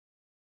step.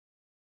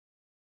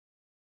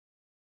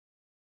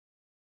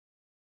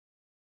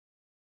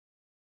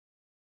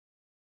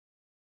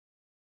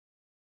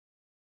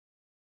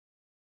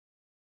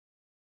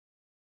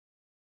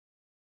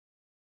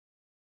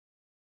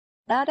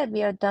 Now that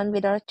we are done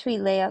with our 3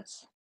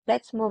 layouts,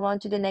 let's move on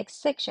to the next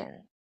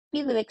section.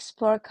 We will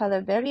explore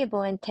color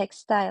variable and text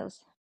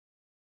styles.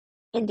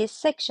 In this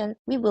section,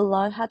 we will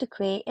learn how to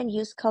create and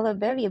use color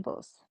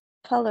variables,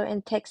 color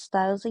and text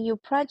styles in your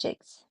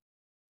projects.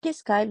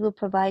 This guide will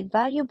provide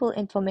valuable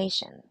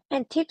information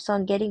and tips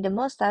on getting the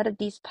most out of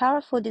these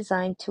powerful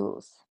design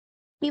tools.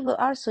 We will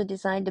also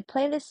design the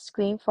playlist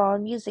screen for our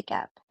music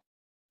app.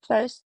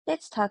 First,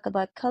 let's talk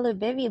about color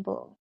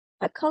variable.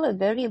 A color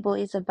variable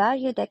is a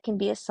value that can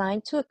be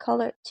assigned to a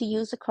color to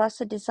use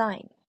across a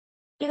design.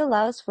 It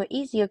allows for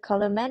easier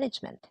color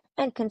management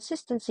and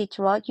consistency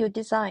throughout your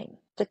design.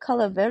 The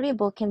color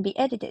variable can be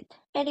edited,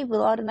 and it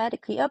will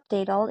automatically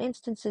update all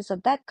instances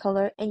of that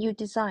color in your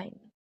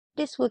design.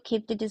 This will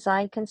keep the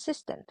design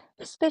consistent,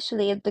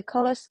 especially if the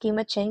color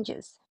schema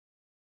changes.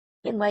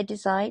 In my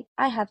design,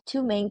 I have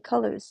 2 main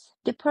colors,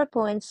 the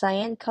purple and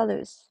cyan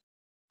colors.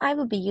 I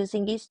will be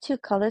using these 2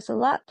 colors a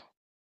lot.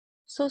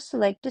 So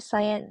select the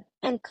cyan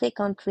and click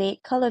on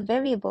Create Color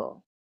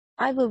Variable.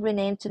 I will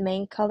rename to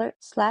main color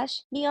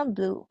 /neon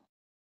blue.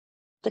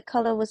 The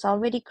color was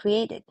already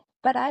created,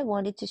 but I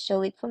wanted to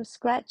show it from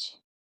scratch.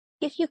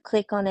 If you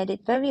click on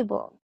Edit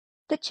Variable,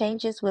 the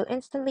changes will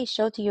instantly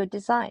show to your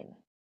design.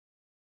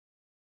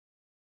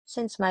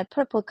 Since my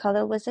purple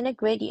color was in a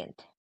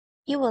gradient,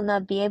 you will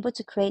not be able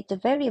to create the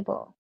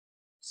variable,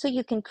 so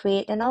you can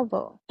create an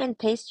oval and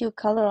paste your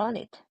color on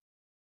it.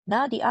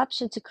 Now the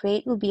option to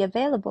create will be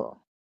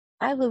available.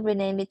 I will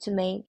rename it to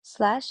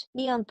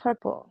main/neon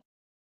purple.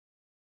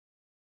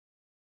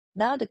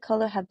 Now the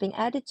color have been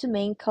added to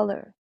main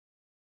color.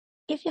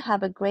 If you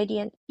have a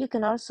gradient, you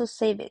can also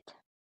save it.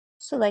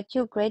 Select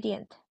your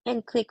gradient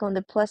and click on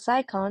the plus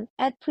icon,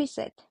 Add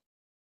Preset.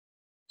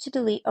 To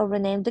delete or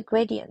rename the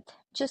gradient,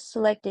 just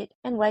select it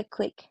and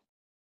right-click.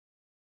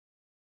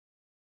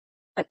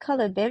 A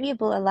color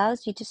variable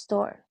allows you to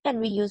store and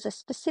reuse a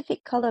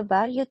specific color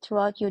value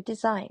throughout your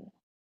design.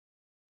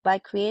 By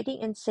creating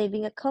and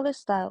saving a color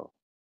style,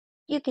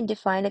 you can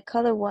define a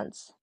color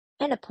once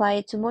and apply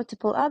it to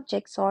multiple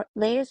objects or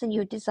layers in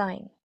your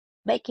design,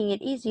 making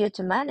it easier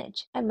to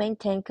manage and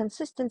maintain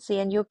consistency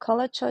in your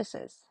color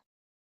choices.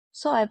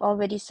 So I've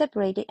already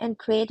separated and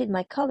created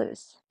my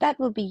colors that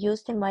will be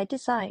used in my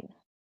design.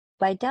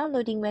 By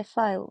downloading my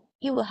file,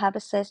 you will have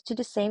access to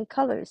the same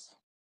colors.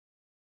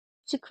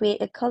 To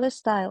create a color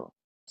style,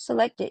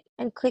 select it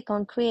and click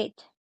on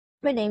Create.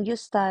 Rename your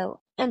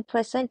style and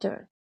press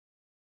Enter.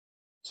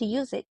 To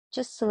use it,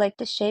 just select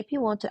the shape you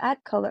want to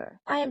add color.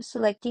 I am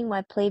selecting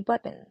my play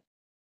button.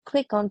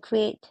 Click on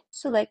Create,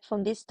 select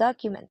from this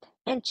document,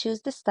 and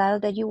choose the style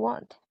that you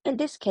want. In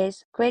this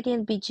case,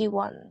 Gradient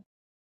BG1.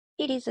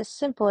 It is as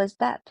simple as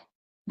that.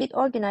 With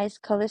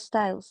organized color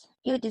styles,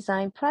 your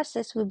design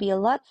process will be a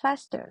lot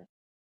faster.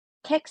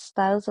 Text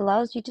styles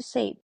allows you to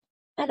save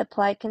and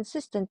apply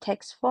consistent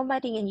text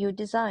formatting in your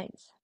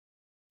designs.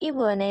 It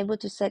will enable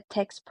to set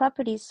text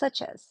properties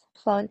such as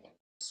font,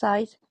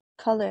 size,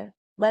 color,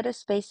 letter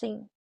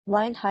spacing,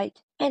 line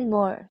height, and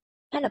more,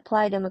 and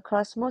apply them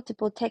across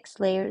multiple text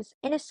layers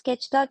in a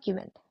sketch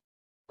document.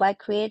 By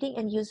creating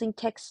and using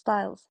text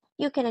styles,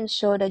 you can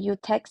ensure that your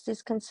text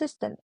is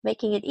consistent,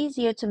 making it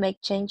easier to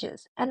make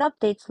changes and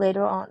updates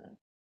later on.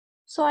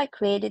 So I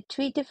created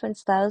 3 different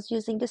styles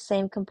using the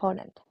same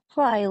component.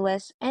 For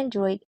iOS,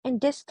 Android, and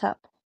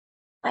desktop,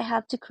 I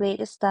have to create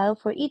a style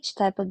for each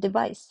type of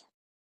device.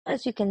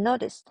 As you can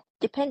notice,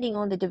 depending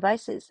on the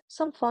devices,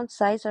 some font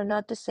size are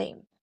not the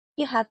same.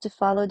 You have to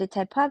follow the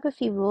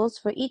typography rules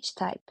for each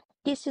type.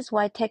 This is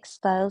why text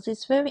styles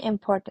is very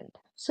important,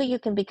 so you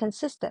can be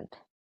consistent.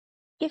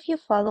 If you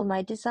follow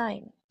my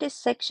design, this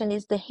section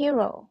is the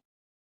hero.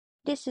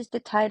 This is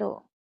the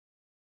title.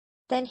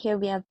 Then here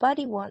we have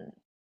body 1,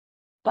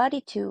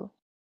 body 2,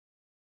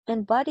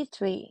 and body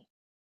 3.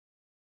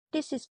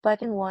 This is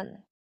button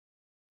 1.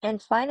 And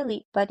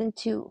finally, button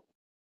 2.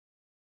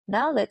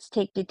 Now let's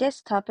take the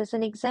desktop as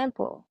an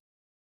example.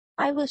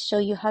 I will show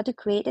you how to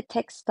create a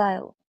text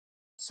style.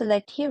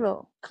 Select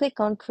Hero, click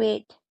on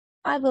Create.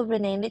 I will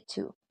rename it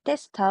to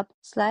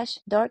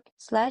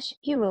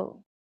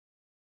desktop/dark/hero.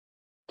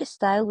 The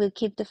style will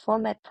keep the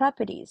format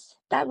properties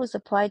that was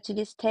applied to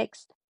this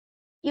text.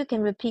 You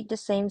can repeat the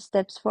same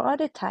steps for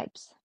other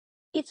types.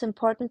 It's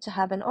important to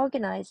have an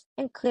organized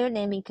and clear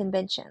naming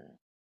convention.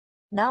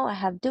 Now I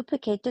have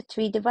duplicated the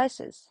 3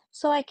 devices,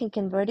 so I can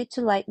convert it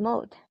to light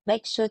mode.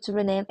 Make sure to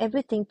rename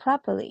everything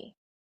properly.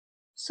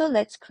 So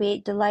let's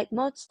create the light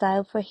mode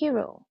style for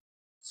Hero,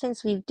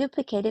 since we've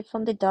duplicated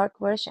from the dark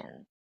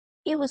version.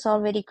 It was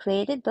already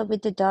created but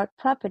with the dark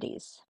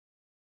properties.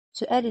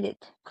 To edit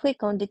it,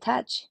 click on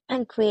Detach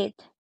and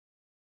Create.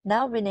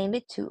 Now rename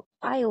it to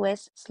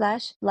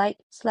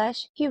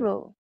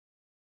iOS/light/hero.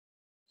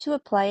 To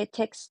apply a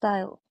text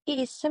style, it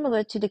is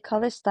similar to the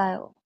color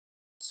style.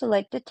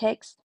 Select the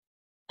text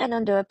and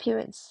under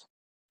Appearance,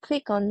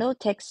 click on No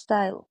Text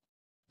Style,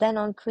 then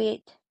on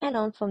Create and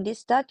on from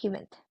this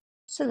document.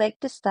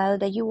 Select the style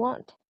that you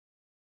want.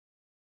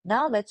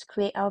 Now let's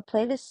create our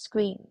playlist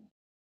screen.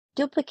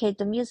 Duplicate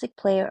the music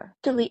player,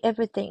 delete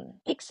everything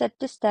except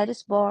the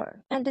status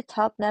bar and the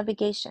top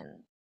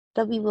navigation.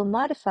 But we will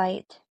modify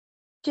it.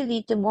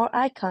 Delete the More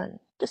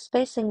icon, the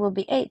spacing will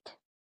be 8.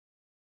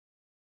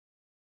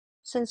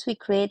 Since we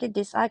created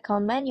this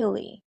icon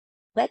manually,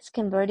 let's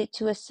convert it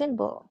to a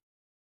symbol.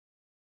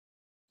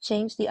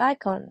 Change the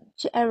icon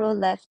to arrow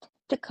left,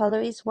 the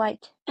color is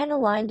white, and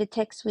align the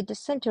text with the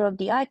center of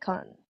the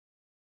icon.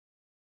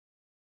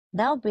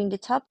 Now bring the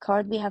top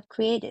card we have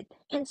created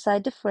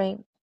inside the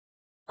frame.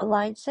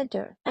 Align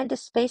center, and the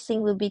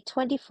spacing will be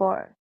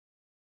 24.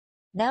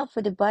 Now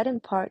for the bottom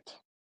part,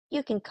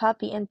 you can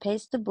copy and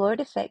paste the blurred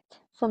effect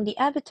from the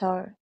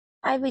avatar.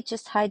 I will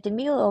just hide the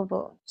middle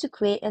oval to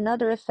create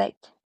another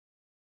effect.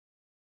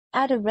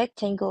 Add a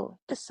rectangle,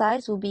 the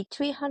size will be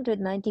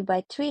 390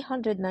 by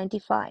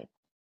 395.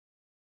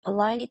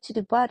 Align it to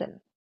the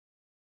bottom.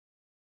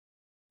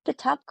 The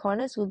top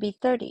corners will be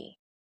 30.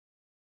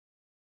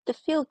 The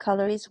fill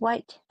color is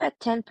white at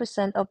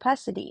 10%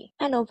 opacity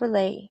and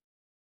overlay.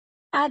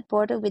 Add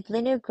border with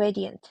linear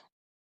gradient.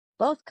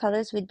 Both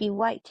colors would be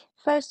white,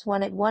 first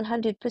one at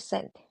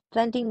 100%,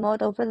 blending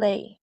mode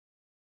overlay,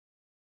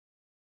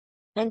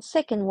 and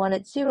second one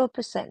at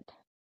 0%.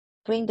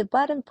 Bring the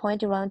bottom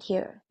point around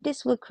here.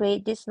 This will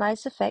create this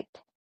nice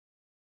effect.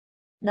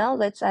 Now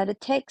let's add a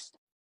text.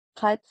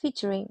 Type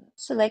featuring,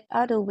 select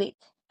auto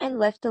width and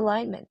left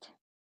alignment.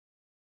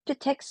 The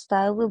text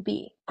style will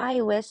be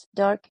iOS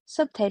dark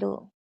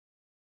subtitle.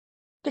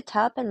 The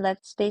top and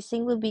left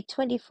spacing will be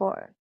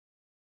 24.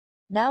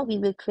 Now we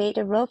will create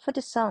a row for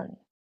the sun.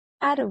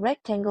 Add a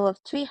rectangle of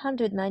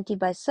 390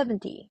 by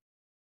 70.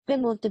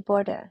 Remove the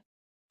border.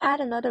 Add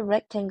another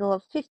rectangle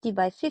of 50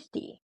 by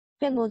 50.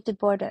 Remove the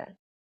border.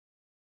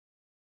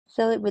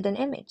 Fill it with an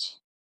image.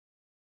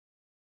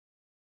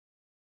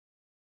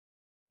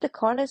 The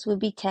corners will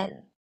be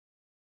 10.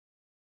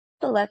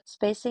 The left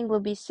spacing will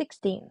be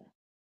 16.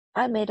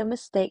 I made a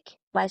mistake.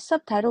 My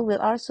subtitle will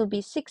also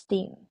be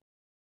 16.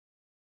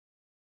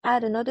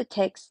 Add another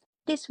text.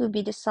 This will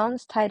be the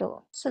song's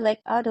title.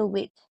 Select auto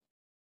width.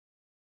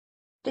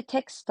 The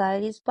text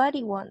style is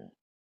body 1.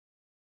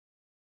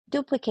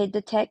 Duplicate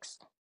the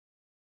text.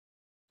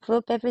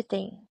 Group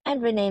everything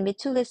and rename it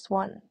to list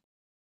 1.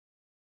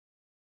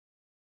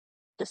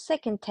 The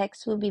second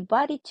text will be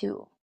body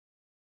 2.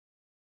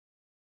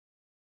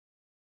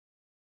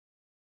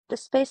 The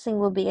spacing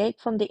will be 8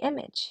 from the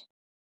image.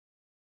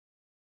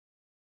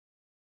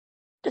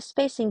 The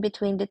spacing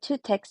between the 2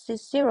 texts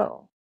is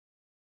 0.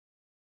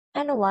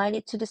 And align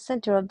it to the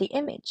center of the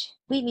image.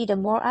 We need a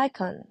more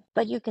icon,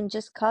 but you can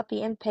just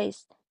copy and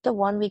paste the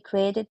one we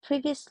created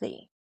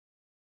previously.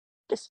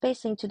 The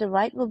spacing to the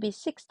right will be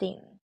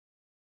 16.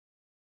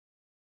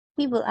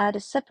 We will add a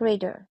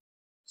separator,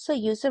 so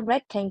use a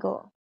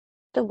rectangle.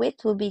 The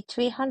width will be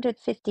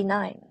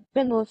 359.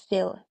 Remove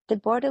fill. The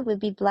border will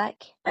be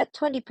black at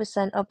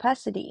 20%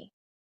 opacity.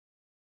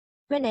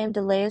 Rename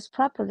the layers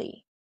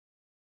properly.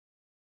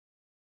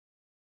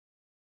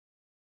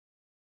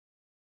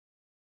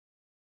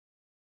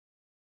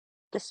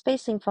 The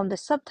spacing from the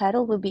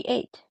subtitle will be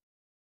 8.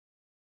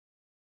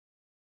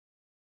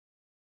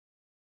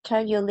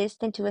 Turn your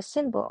list into a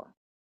symbol.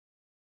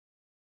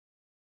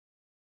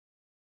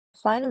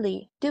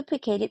 Finally,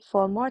 duplicate it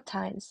 4 more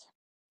times.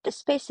 The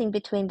spacing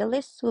between the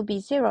lists will be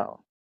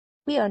 0.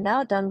 We are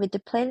now done with the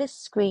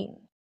playlist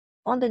screen.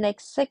 On the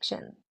next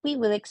section, we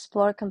will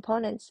explore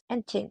components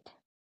and tint.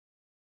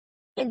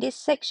 In this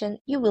section,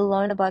 you will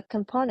learn about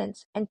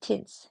components and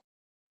tints.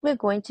 We're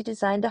going to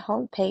design the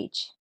home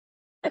page.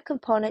 A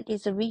component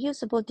is a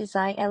reusable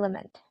design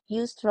element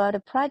used throughout a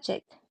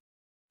project.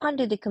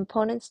 Under the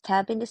Components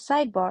tab in the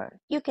sidebar,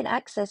 you can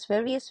access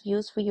various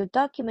views for your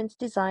document's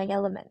design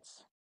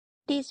elements.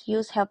 These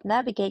views help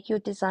navigate your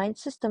design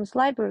system's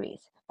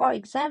libraries or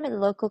examine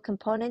local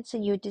components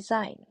in your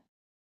design.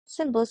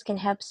 Symbols can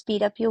help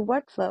speed up your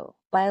workflow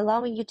by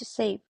allowing you to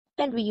save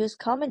and reuse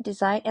common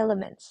design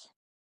elements.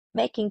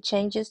 Making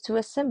changes to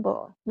a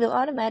symbol will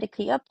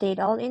automatically update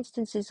all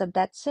instances of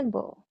that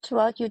symbol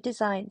throughout your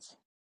designs.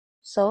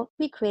 So,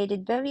 we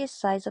created various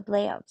sizes of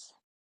layouts.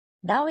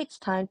 Now it's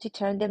time to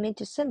turn them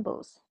into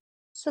symbols.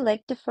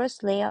 Select the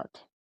first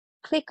layout.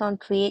 Click on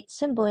Create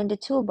Symbol in the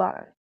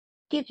toolbar.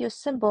 Give your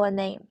symbol a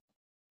name.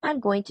 I'm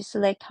going to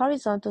select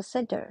Horizontal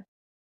Center.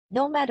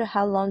 No matter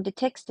how long the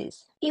text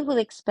is, it will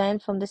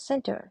expand from the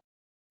center.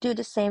 Do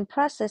the same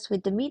process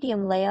with the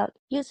medium layout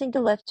using the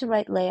left to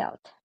right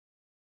layout.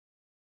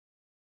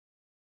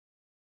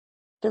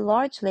 The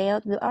large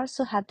layout will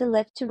also have the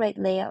left to right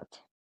layout.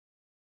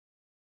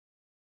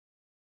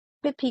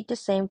 Repeat the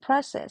same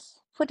process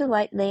for the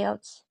right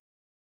layouts.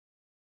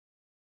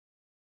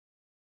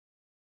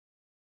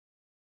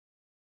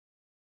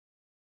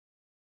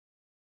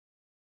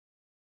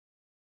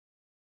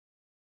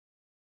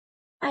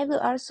 I will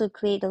also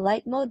create a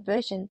light mode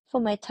version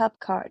for my top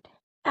card.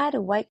 Add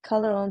a white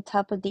color on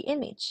top of the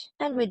image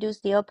and reduce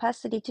the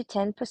opacity to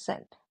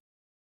 10%.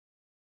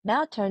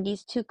 Now turn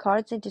these two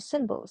cards into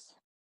symbols.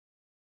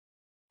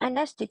 A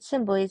nested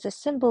symbol is a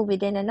symbol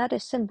within another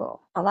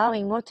symbol,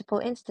 allowing multiple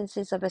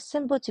instances of a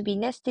symbol to be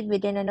nested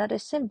within another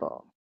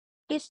symbol.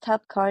 This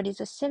top card is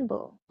a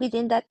symbol.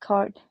 Within that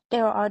card,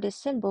 there are other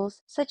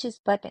symbols such as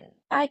button,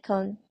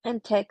 icon,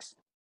 and text.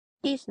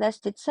 These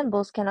nested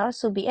symbols can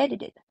also be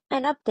edited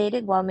and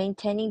updated while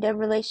maintaining their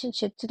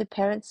relationship to the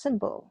parent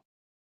symbol.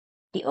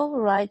 The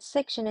Override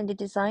section in the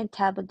Design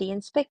tab of the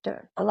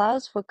inspector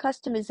allows for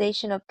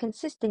customization of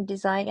consistent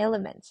design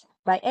elements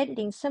by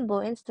editing symbol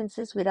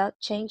instances without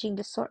changing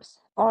the source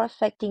or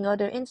affecting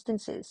other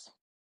instances.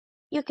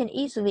 You can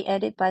easily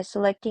edit by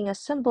selecting a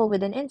symbol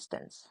with an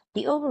instance.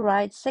 The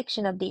Override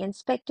section of the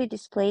inspector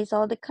displays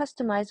all the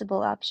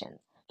customizable options,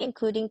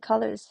 including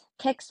colors,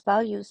 text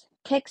values,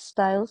 text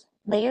styles,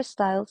 layer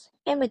styles,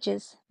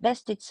 images,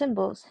 nested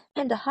symbols,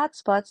 and the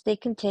hotspots they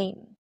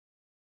contain.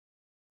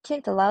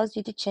 Tint allows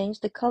you to change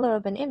the color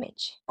of an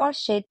image or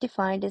shape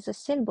defined as a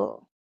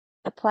symbol.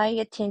 Applying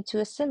a tint to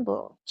a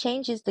symbol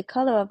changes the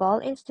color of all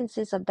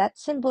instances of that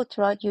symbol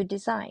throughout your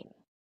design.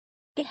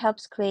 It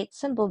helps create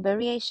symbol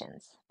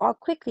variations or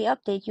quickly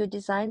update your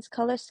design's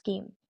color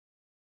scheme.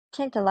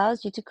 Tint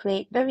allows you to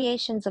create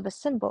variations of a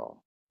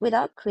symbol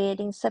without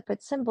creating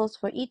separate symbols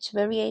for each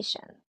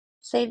variation,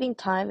 saving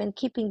time and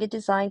keeping the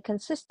design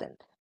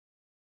consistent.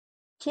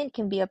 Tint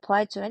can be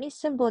applied to any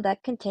symbol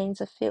that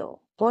contains a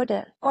fill,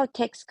 border, or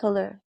text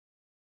color.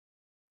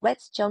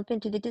 Let's jump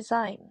into the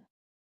design.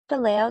 The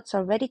layouts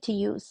are ready to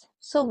use,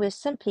 so we're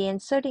simply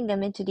inserting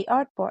them into the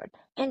artboard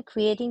and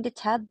creating the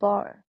tab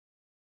bar.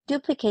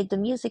 Duplicate the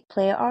music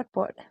player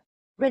artboard.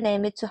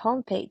 Rename it to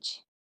Homepage.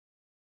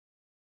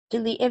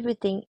 Delete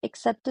everything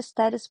except the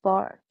status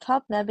bar,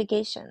 top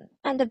navigation,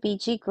 and the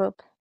BG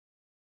group.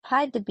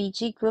 Hide the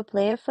BG group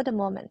layer for the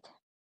moment.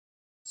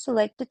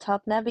 Select the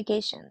top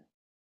navigation.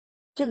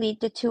 Delete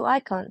the two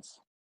icons.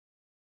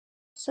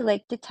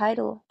 Select the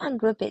title,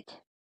 ungroup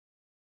it.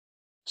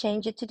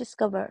 Change it to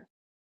Discover.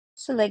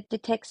 Select the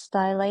text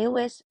style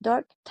iOS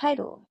dark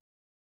title.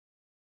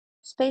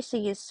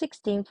 Spacing is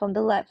 16 from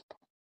the left.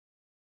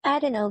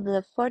 Add an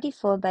envelope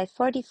 44 by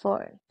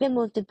 44.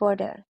 Remove the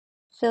border.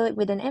 Fill it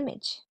with an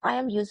image. I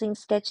am using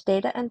sketch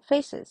data and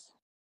faces.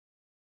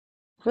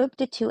 Group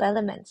the two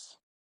elements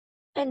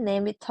and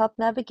name it Top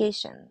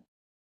Navigation.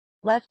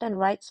 Left and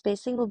right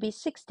spacing will be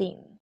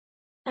 16,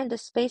 and the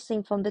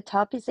spacing from the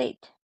top is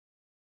 8.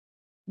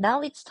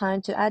 Now it's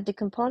time to add the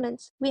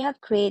components we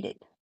have created.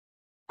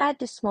 Add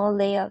the small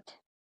layout.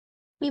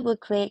 We will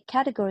create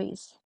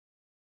categories.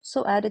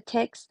 So add a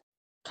text,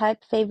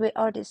 type favorite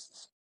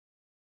artists.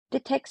 The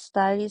text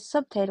style is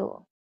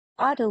subtitle,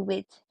 auto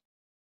width.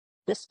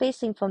 The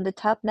spacing from the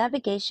top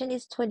navigation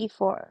is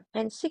 24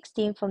 and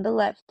 16 from the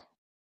left.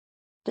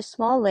 The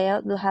small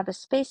layout will have a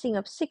spacing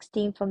of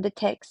 16 from the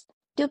text.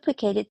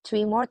 Duplicate it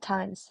 3 more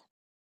times.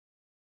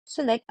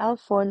 Select all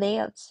 4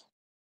 layouts.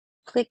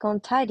 Click on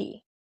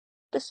Tidy.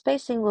 The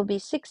spacing will be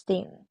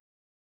 16.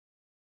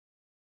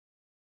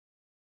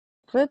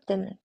 Group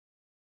them.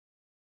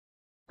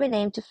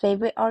 Rename to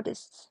favorite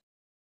artists.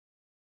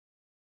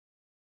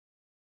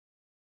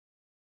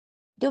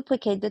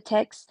 Duplicate the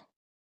text.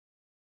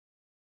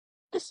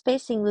 The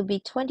spacing will be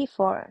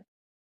 24.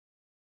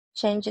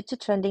 Change it to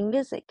trending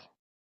music.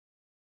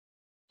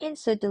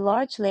 Insert the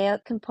large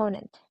layout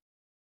component.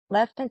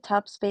 Left and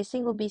top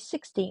spacing will be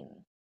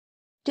 16.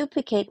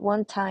 Duplicate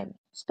 1 time.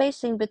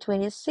 Spacing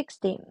between is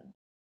 16.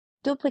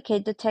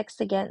 Duplicate the text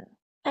again.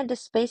 and the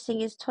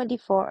spacing is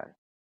 24.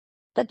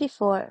 But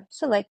before,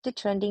 select the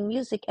trending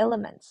music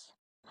elements,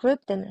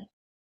 group them,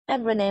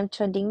 and rename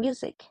trending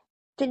music.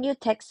 The new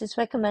text is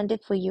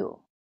recommended for you.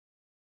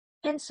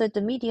 Insert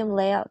the medium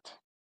layout.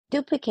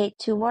 Duplicate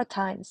 2 more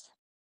times.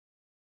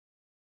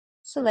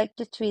 Select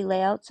the 3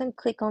 layouts and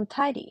click on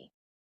Tidy.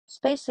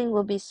 Spacing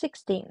will be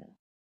 16.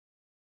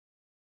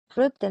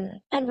 Group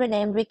them and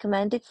rename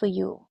recommended for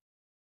you.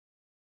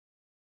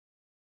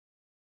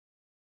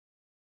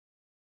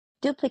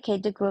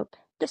 Duplicate the group.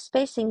 The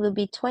spacing will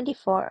be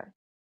 24.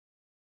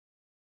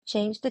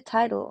 Change the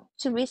title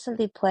to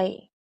Recently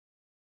Play.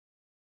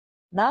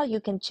 Now you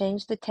can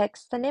change the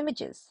text and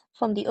images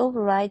from the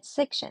Override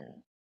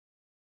section.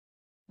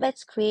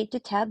 Let's create the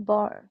tab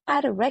bar.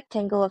 Add a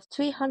rectangle of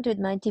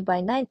 390 by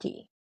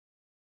 90.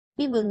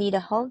 We will need a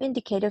home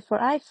indicator for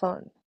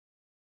iPhone.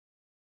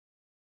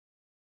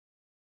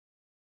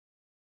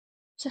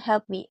 To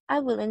help me, I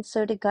will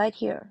insert a guide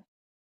here.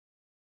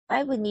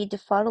 I will need the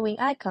following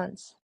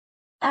icons.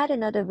 Add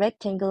another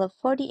rectangle of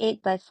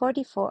 48 by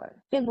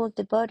 44. Remove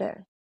the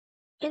border.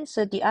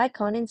 Insert the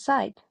icon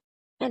inside.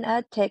 And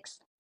add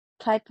text.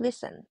 Type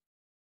Listen.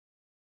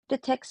 The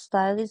text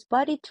style is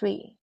body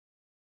 3.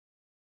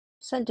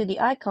 Center the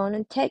icon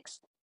and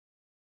text.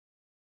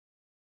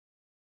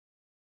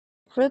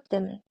 Group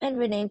them and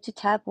rename to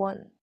tab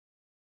 1.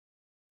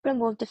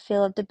 Remove the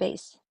fill of the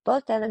base.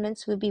 Both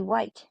elements will be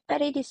white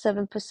at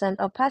 87%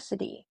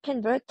 opacity.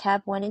 Convert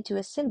tab 1 into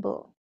a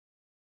symbol.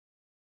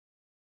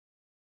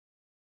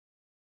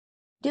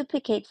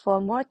 Duplicate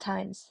 4 more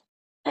times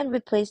and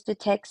replace the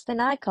text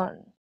and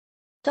icon.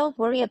 Don't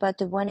worry about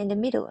the one in the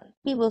middle.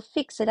 We will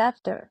fix it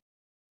after.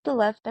 The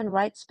left and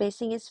right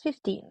spacing is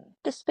 15.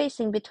 The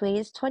spacing between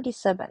is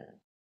 27.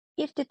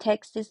 If the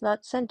text is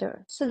not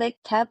centered,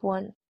 select tab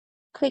 1,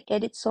 click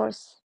Edit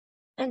Source,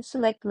 and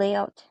select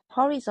Layout,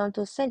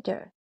 Horizontal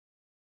Center.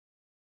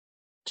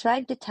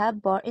 Drag the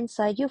tab bar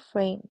inside your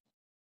frame.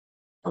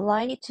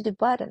 Align it to the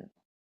bottom.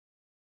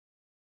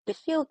 The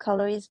fill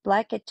color is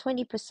black at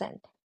 20%.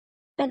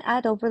 And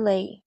add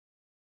overlay.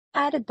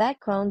 Add a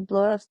background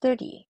blur of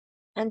 30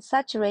 and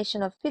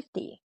saturation of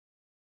 50.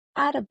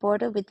 Add a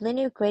border with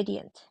linear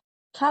gradient.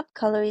 Top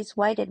color is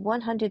white at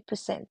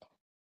 100%.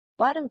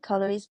 Bottom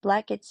color is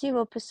black at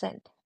 0%.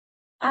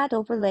 Add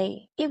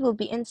overlay. It will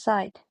be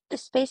inside. The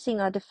spacing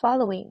are the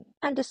following,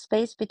 and the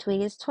space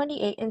between is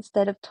 28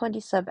 instead of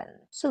 27.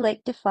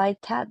 Select the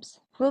 5 tabs.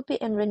 Group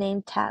it and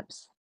rename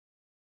tabs.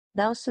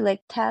 Now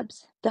select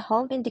tabs, the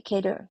home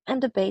indicator,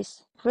 and the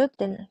base. Group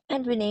them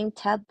and rename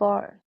tab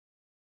bar.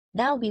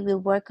 Now we will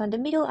work on the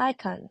middle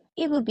icon.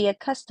 It will be a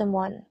custom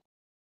one.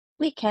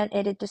 We can't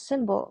edit the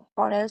symbol,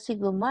 or else it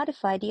will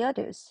modify the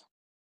others.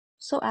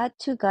 So add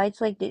 2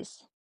 guides like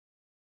this.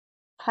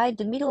 Hide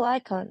the middle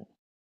icon.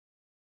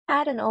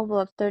 Add an oval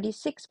of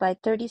 36 by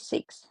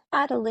 36.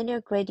 Add a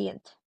linear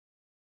gradient.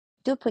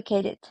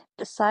 Duplicate it.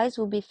 The size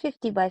will be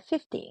 50 by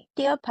 50.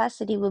 The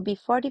opacity will be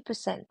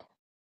 40%.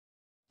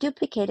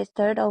 Duplicate a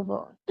third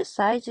oval. The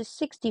size is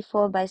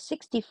 64 by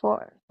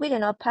 64 with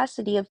an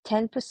opacity of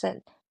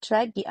 10%.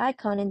 Drag the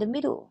icon in the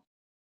middle.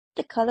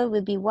 The color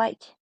will be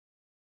white.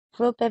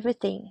 Group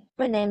everything.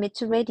 Rename it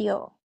to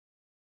Radio.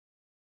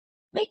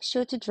 Make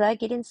sure to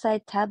drag it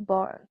inside tab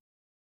bar.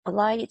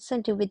 Align it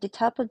center with the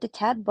top of the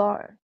tab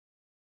bar.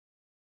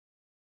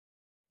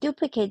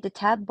 Duplicate the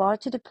tab bar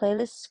to the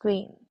playlist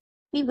screen.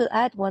 We will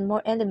add one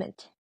more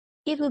element.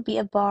 It will be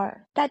a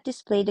bar that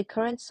displays the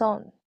current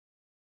song.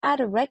 Add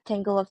a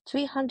rectangle of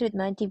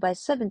 390 by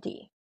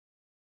 70.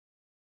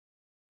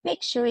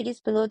 Make sure it is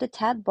below the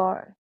tab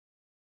bar.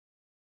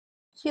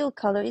 Fill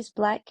color is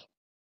black.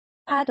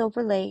 Add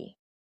overlay.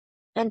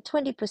 And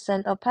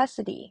 20%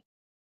 opacity.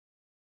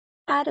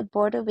 Add a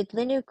border with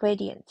linear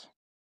gradient.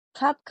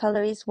 Top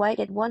color is white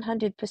at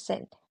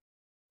 100%.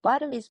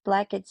 Bottom is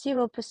black at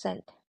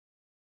 0%.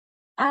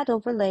 Add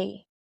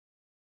overlay.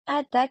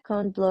 Add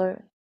background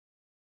blur.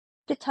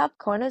 The top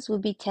corners will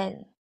be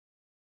 10.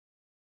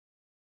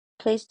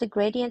 Place the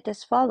gradient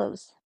as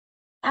follows.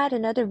 Add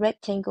another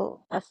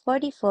rectangle of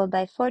 44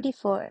 by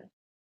 44.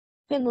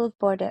 Remove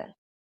border.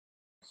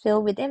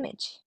 Fill with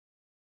image.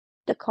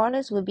 The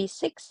corners will be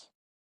 6.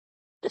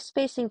 The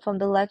spacing from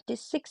the left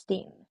is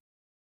 16.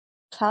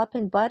 Top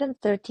and bottom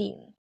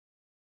 13.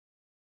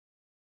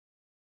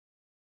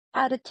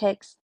 Add a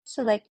text.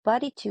 Select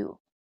body 2.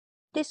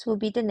 This will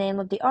be the name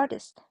of the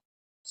artist.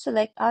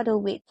 Select auto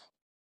width.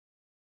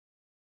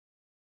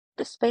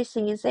 The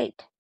spacing is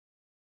 8.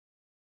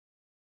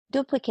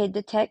 Duplicate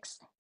the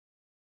text.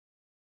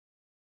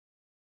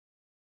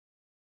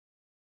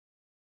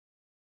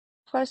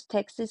 First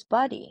text is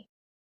body.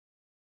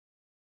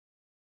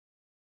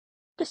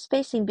 The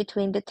spacing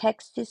between the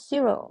text is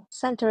 0.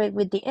 Center it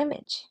with the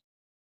image.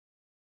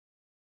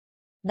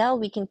 Now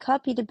we can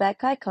copy the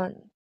back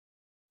icon.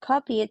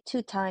 Copy it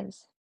 2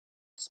 times.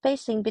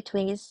 Spacing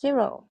between is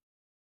 0.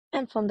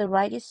 And from the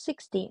right is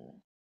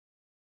 16.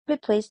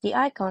 Replace the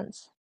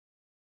icons.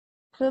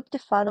 Group the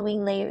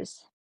following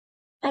layers.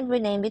 And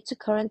rename it to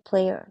current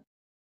player.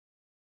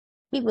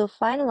 We will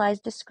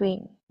finalize the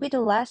screen with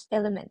the last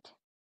element.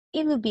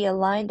 It will be a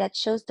line that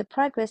shows the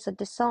progress of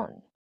the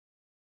song.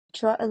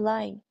 Draw a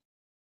line.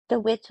 The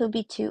width will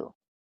be 2.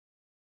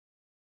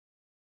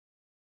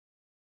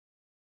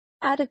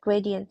 Add a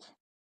gradient.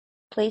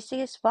 Place it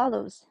as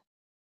follows.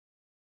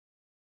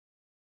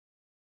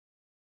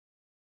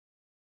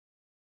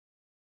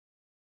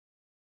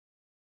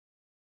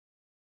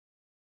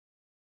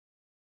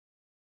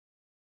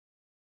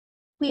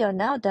 We are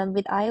now done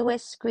with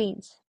iOS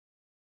screens.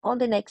 On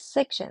the next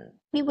section,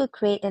 we will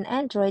create an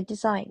Android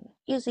design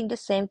using the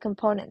same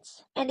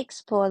components and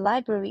explore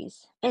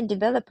libraries and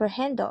developer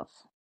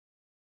handoff.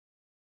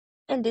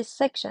 In this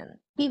section,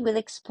 we will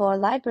explore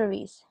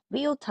libraries,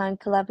 real-time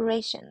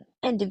collaboration,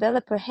 and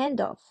developer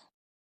handoff.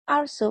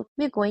 Also,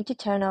 we're going to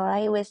turn our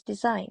iOS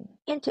design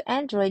into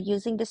Android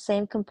using the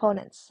same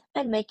components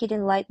and make it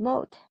in light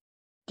mode.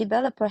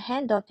 Developer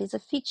handoff is a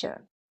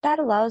feature that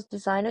allows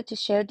designer to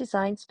share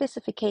design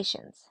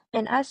specifications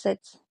and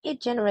assets. It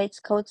generates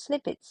code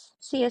snippets,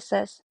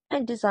 CSS,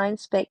 and design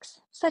specs,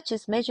 such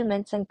as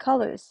measurements and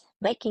colors,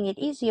 making it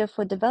easier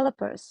for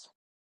developers.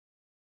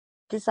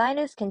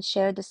 Designers can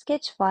share the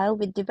sketch file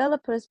with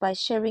developers by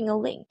sharing a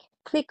link.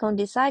 Click on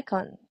this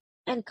icon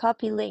and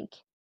copy link.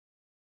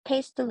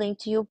 Paste the link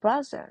to your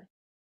browser.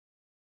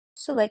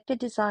 Select the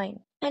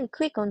design and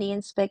click on the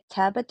Inspect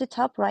tab at the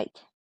top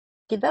right.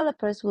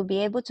 Developers will be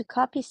able to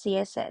copy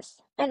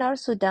CSS and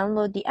also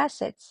download the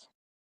assets.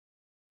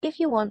 If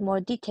you want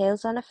more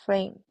details on a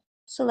frame,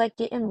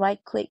 select it and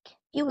right-click.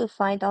 You will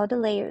find all the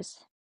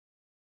layers.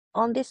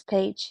 On this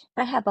page,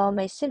 I have all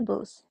my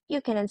symbols.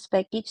 You can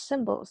inspect each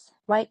symbol.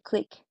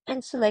 Right-click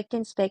and select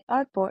Inspect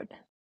Artboard.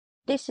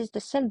 This is the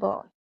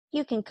symbol.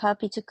 You can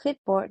copy to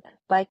clipboard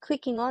by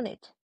clicking on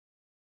it.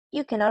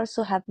 You can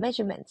also have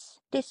measurements.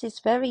 This is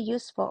very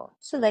useful.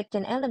 Select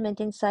an element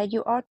inside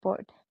your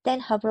artboard,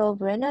 then hover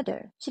over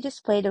another to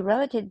display the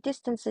relative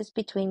distances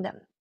between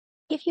them.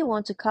 If you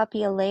want to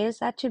copy a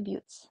layer's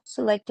attributes,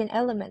 select an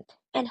element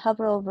and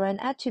hover over an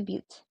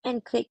attribute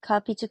and click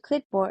Copy to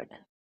Clipboard.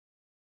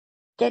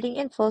 Getting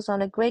infos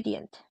on a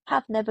gradient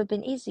have never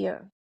been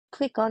easier.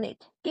 Click on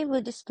it. It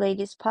will display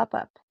this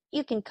pop-up.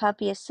 You can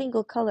copy a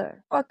single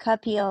color or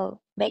copy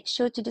all. Make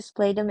sure to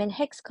display them in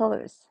hex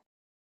colors.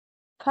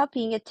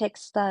 Copying a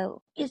text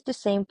style is the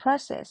same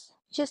process.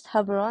 Just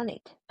hover on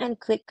it and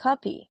click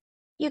Copy.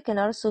 You can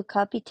also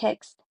copy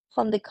text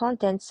from the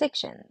Content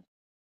section.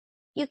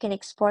 You can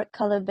export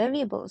color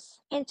variables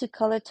into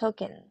Color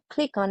Token.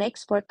 Click on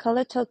Export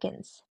Color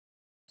Tokens.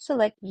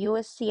 Select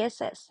Use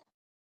CSS.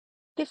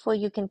 Before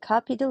you can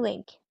copy the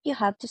link, you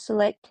have to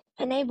select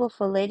Enable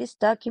for latest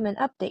document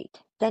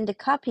update. Then the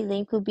copy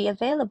link will be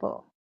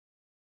available.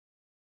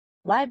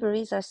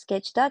 Libraries are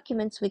sketch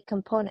documents with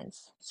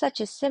components, such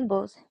as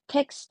symbols,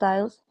 text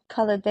styles,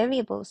 color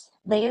variables,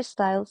 layer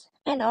styles,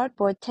 and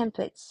artboard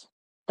templates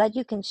that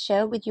you can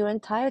share with your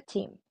entire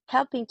team,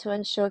 helping to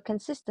ensure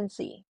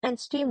consistency and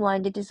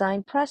streamline the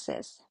design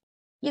process.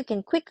 You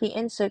can quickly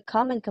insert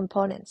common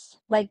components,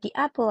 like the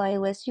Apple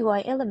iOS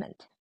UI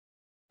element.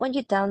 When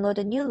you download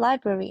a new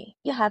library,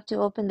 you have to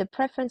open the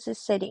Preferences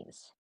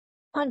settings.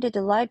 Under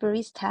the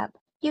Libraries tab,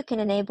 you can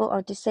enable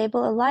or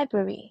disable a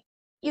library.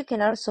 You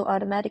can also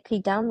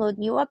automatically download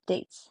new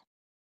updates.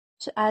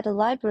 To add a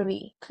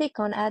library, click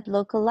on Add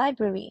Local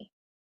Library.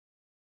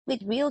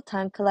 With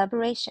real-time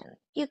collaboration,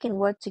 you can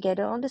work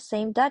together on the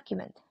same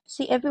document.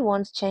 See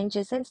everyone's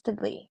changes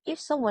instantly. If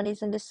someone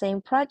is in the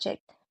same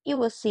project, you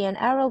will see an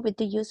arrow with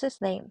the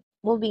user's name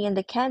moving in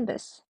the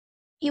canvas.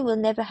 You will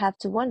never have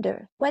to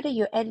wonder whether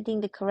you're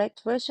editing the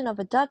correct version of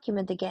a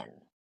document again.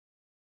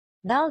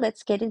 Now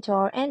let's get into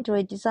our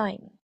Android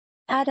design.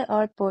 Add an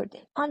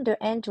artboard. Under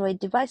Android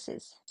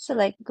devices,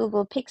 select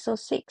Google Pixel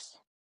 6.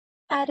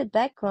 Add a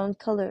background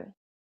color.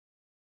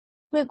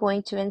 We're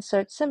going to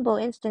insert symbol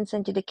instance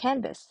into the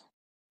canvas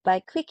by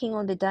clicking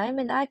on the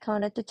diamond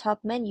icon at the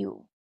top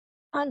menu.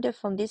 Under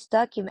From this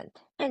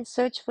document and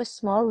search for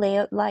Small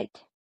Layout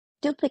Light.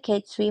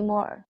 Duplicate 3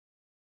 more.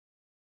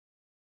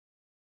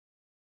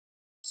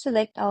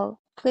 Select all,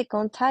 click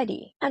on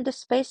Tidy, and the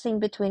spacing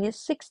between is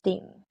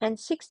 16 and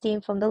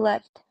 16 from the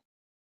left.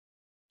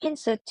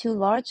 Insert 2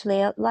 large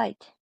layout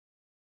light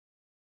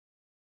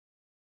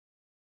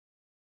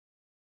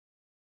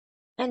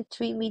and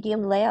 3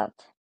 medium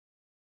layout.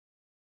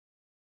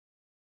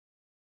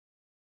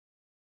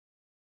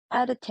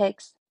 Add a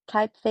text,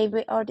 type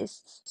favorite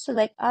artists,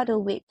 select auto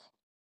width.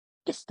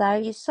 The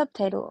style is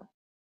subtitle.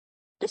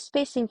 The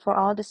spacing for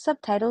all the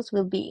subtitles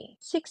will be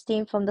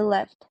 16 from the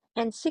left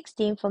and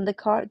 16 from the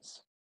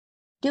cards.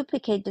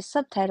 Duplicate the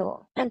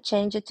subtitle and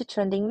change it to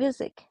trending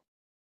music.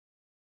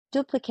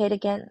 Duplicate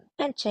again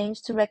and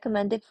change to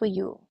recommended for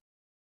you.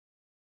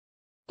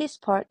 This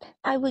part,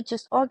 I will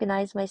just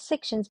organize my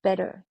sections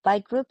better by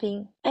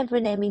grouping and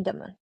renaming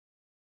them.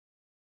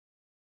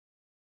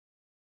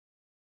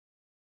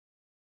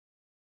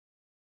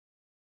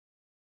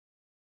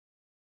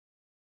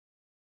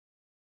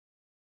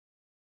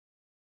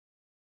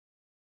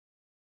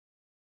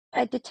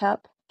 At the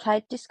top,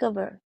 type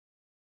Discover.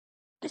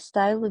 The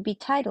style will be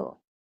title.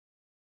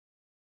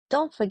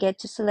 Don't forget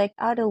to select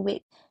Auto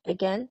Width.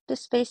 Again, the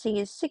spacing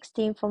is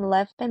 16 from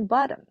left and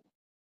bottom.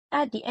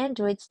 Add the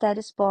Android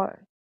status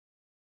bar.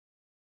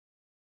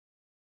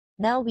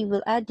 Now we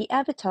will add the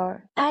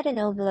avatar. Add an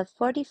oval of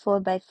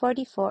 44 by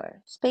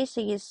 44.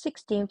 Spacing is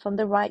 16 from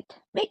the right.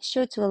 Make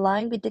sure to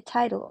align with the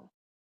title.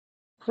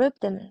 Group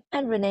them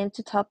and rename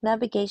to Top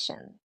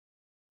Navigation.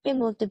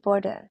 Remove the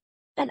border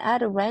and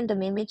add a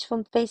random image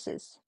from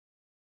Faces.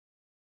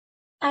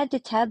 Add the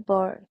tab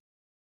bar.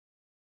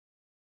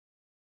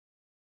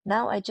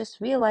 Now I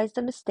just realized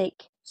a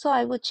mistake, so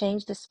I will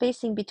change the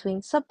spacing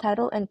between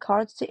subtitle and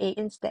cards to 8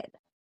 instead.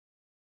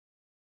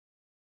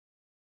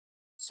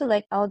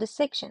 Select all the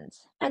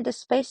sections, and the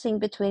spacing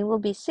between will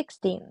be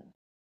 16.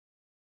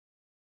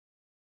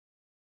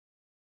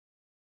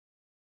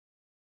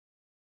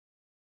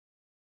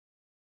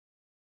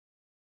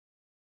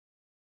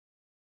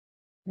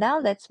 Now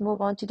let's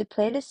move on to the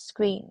playlist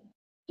screen.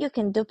 You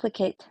can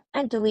duplicate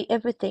and delete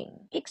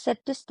everything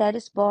except the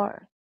status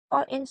bar,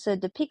 or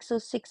insert the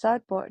Pixel 6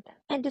 artboard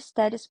and the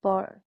status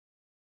bar.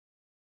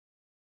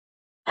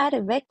 Add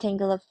a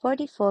rectangle of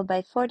 44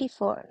 by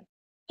 44.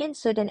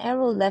 Insert an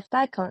arrow left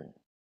icon.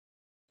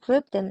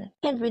 Group them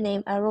and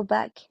rename arrow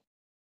back.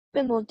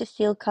 Remove the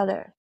fill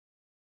color.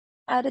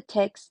 Add a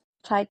text,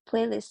 type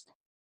playlist.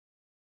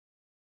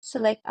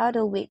 Select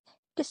auto width.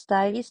 The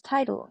style is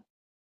title.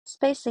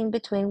 Spacing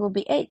between will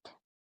be 8.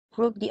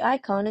 Group the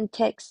icon and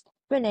text.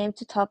 Rename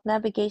to top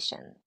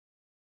navigation.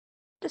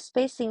 The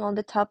spacing on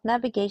the top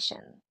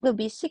navigation will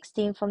be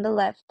 16 from the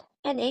left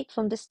and 8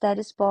 from the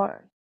status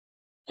bar.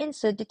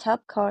 Insert the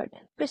top card.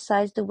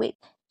 Resize the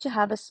width to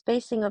have a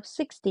spacing of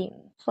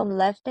 16 from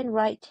left and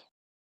right.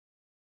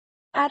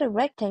 Add a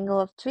rectangle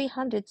of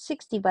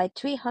 360 by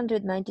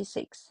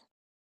 396.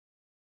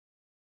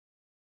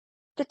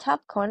 The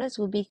top corners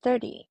will be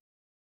 30.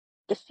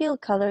 The fill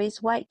color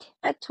is white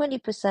at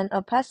 20%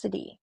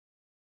 opacity.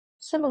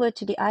 Similar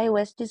to the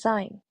iOS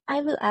design,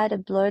 I will add a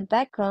blurred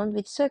background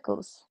with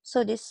circles,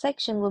 so this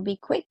section will be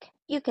quick.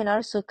 You can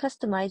also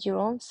customize your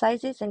own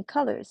sizes and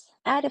colors.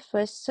 Add a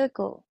first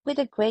circle with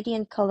a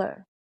gradient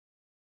color.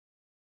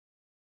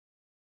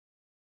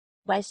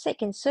 My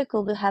second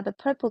circle will have a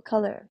purple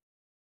color.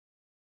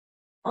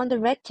 On the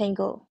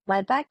rectangle,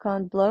 my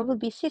background blur will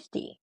be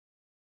 50.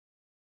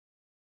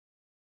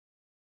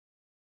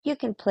 You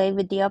can play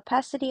with the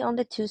opacity on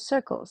the two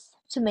circles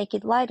to make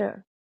it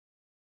lighter.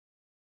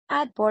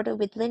 Add border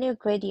with linear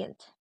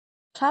gradient.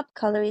 Top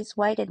color is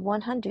white at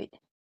 100,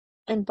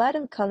 and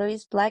bottom color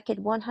is black at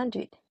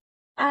 100.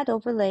 Add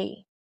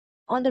overlay.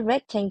 On the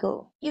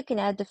rectangle, you can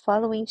add the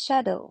following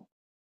shadow.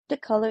 The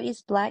color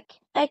is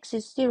black, X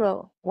is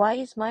 0, Y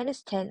is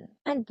 -10,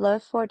 and blur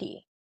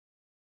 40.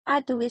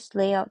 Add the list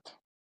layout.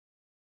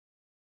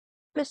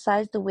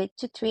 Resize the width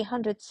to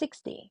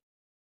 360.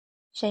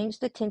 Change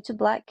the tint to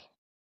black.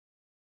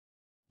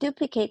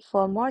 Duplicate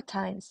 4 more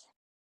times.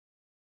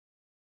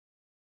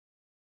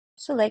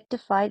 Select the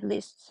file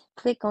lists,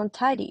 click on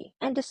Tidy,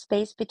 and the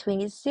space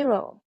between is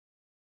 0.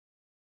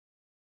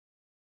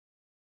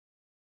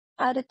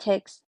 Add a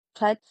text,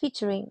 type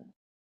featuring.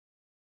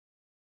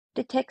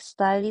 The text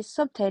style is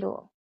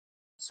subtitle.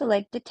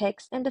 Select the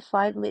text and the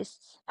file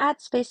lists.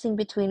 Add spacing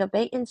between of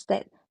 8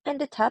 instead, and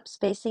the top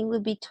spacing will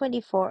be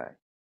 24.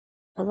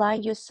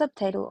 Align your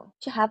subtitle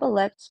to have a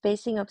left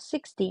spacing of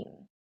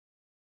 16.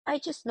 I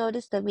just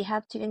noticed that we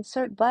have to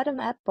insert bottom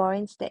app bar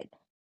instead.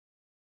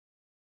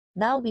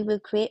 Now we will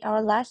create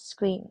our last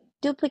screen.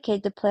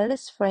 Duplicate the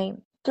playlist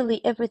frame,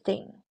 delete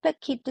everything,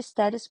 but keep the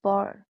status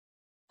bar.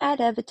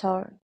 Add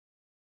avatar.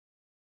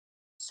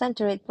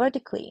 Center it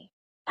vertically.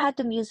 Add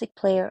the music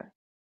player.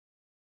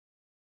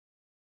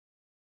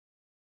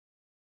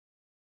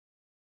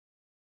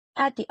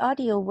 Add the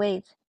audio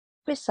wave.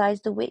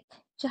 Resize the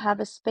width to have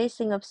a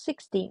spacing of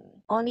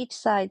 16 on each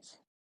side.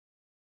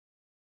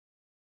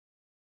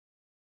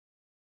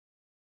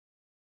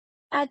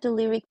 Add the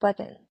lyric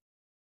button.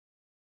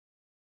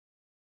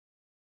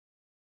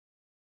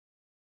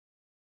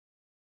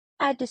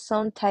 Add the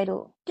song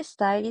title. The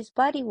style is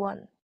body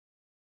 1.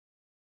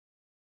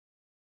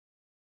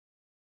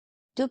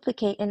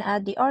 Duplicate and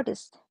add the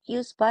artist.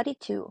 Use body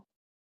 2.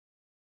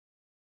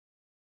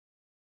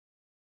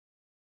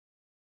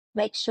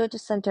 Make sure to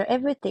center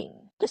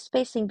everything. The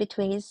spacing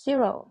between is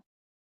 0.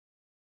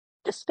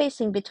 The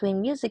spacing between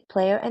music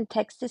player and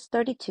text is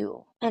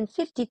 32 and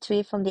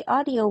 53 from the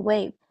audio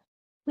wave.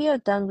 We are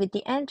done with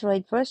the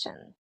Android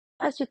version.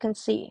 As you can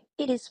see,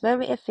 it is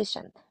very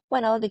efficient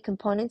when all the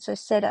components are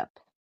set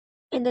up.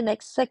 In the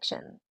next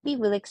section, we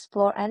will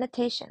explore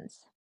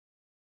annotations.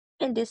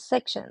 In this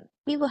section,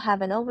 we will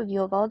have an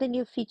overview of all the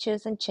new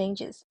features and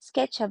changes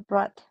Sketch have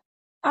brought.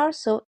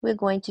 Also, we're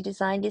going to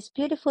design this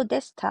beautiful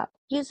desktop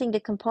using the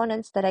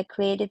components that I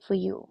created for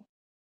you.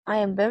 I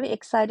am very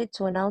excited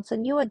to announce a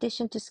new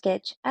addition to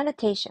Sketch,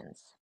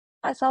 annotations.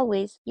 As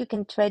always, you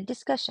can thread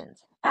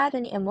discussions, add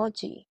an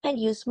emoji, and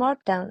use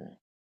Markdown.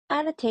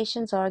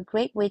 Annotations are a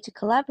great way to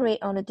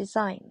collaborate on a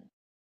design.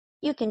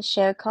 You can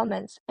share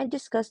comments and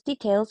discuss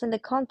details in the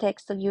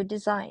context of your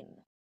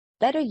design.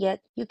 Better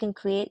yet, you can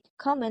create,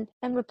 comment,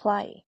 and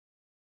reply.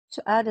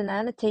 To add an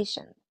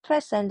annotation,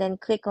 press and then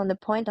click on the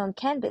point on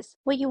canvas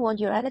where you want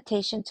your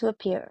annotation to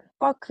appear,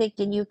 or click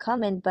the New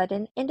Comment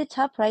button in the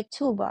top right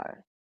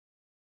toolbar.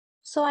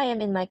 So I am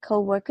in my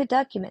coworker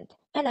document,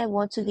 and I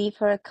want to leave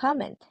her a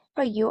comment.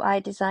 Her UI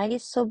design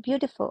is so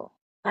beautiful.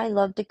 I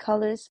love the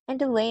colors and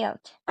the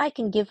layout. I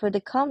can give her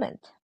the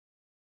comment.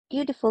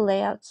 Beautiful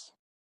layouts.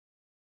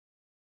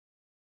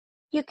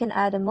 You can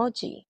add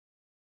emoji.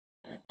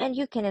 And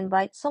you can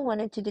invite someone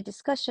into the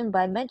discussion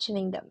by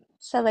mentioning them.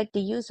 Select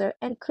the user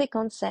and click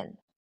on Send.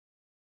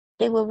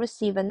 They will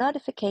receive a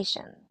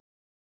notification.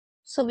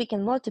 So we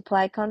can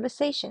multiply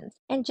conversations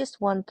in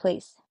just one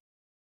place.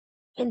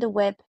 In the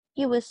web,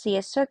 you will see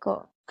a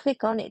circle.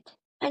 Click on it,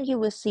 and you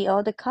will see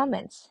all the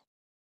comments.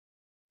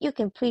 You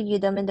can preview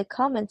them in the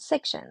comments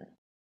section.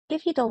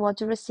 If you don't want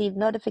to receive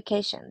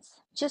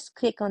notifications, just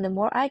click on the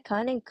More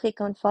icon and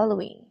click on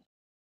Following.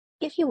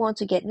 If you want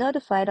to get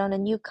notified on a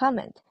new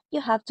comment,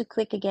 you have to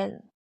click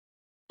again.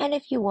 And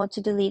if you want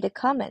to delete a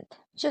comment,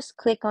 just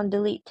click on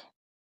Delete.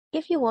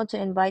 If you want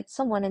to invite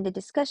someone in the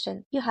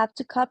discussion, you have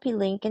to copy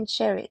link and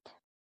share it.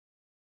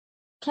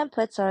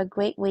 Templates are a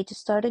great way to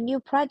start a new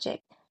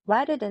project.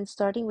 Rather than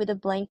starting with a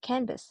blank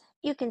canvas,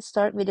 you can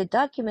start with a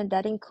document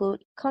that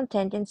includes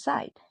content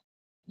inside.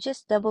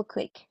 Just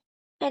double-click,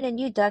 and a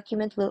new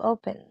document will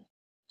open.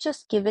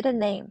 Just give it a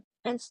name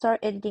and start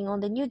editing on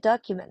the new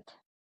document.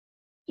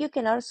 You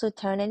can also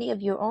turn any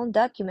of your own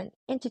document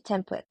into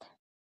template,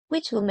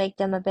 which will make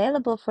them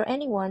available for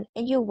anyone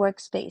in your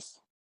workspace.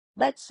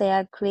 Let's say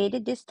I've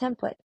created this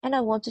template and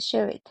I want to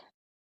share it.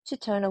 To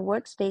turn a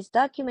workspace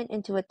document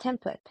into a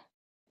template,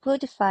 go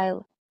to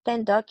File,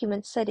 then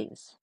Document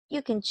Settings.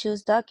 You can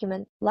choose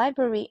Document,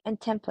 Library, and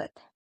Template.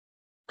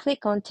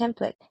 Click on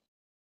Template.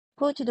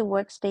 Go to the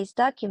workspace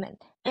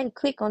document and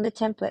click on the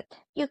template.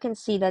 You can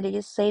see that it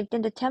is saved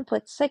in the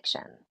Templates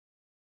section.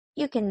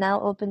 You can now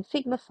open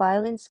Figma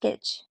file in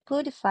Sketch.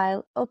 Go to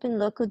File, open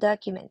Local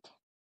Document.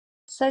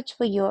 Search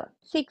for your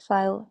Fig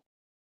file.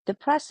 The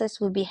process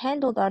will be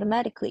handled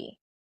automatically.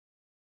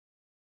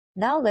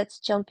 Now let's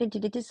jump into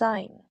the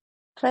design.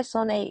 Press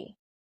on A.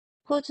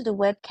 Go to the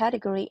Web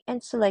category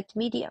and select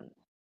Medium.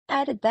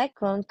 Add a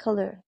background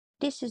color.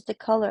 This is the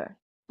color.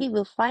 We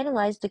will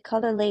finalize the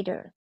color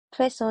later.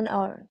 Press on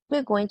R.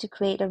 We're going to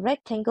create a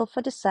rectangle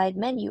for the side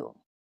menu.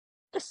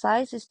 The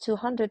size is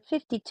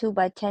 252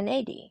 by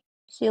 1080.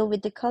 Fill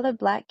with the color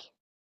black.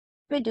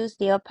 Reduce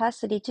the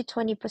opacity to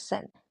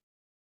 20%.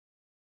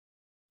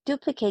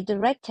 Duplicate the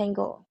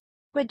rectangle.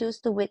 Reduce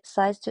the width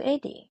size to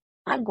 80.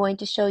 I'm going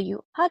to show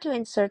you how to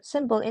insert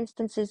symbol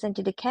instances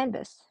into the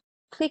canvas.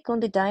 Click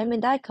on the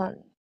diamond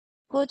icon.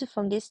 Go to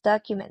From this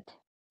document.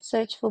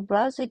 Search for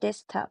Browser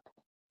Desktop.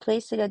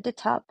 Place it at the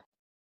top.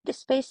 The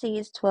spacing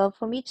is 12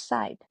 from each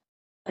side.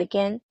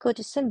 Again, go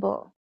to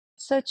Symbol.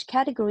 Search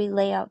Category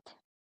Layout.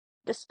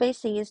 The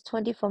spacing is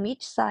 20 from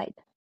each side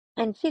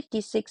and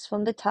 56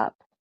 from the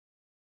top.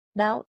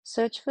 Now,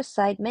 search for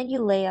Side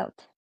Menu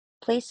Layout.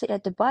 Place it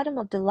at the bottom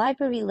of the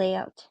library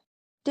layout.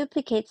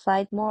 Duplicate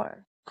 5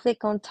 more.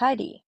 Click on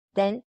Tidy.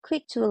 Then,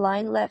 click to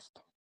align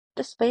left.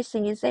 The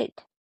spacing is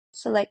 8.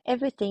 Select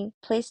everything,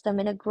 place them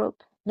in a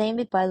group. Name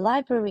it by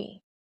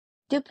library.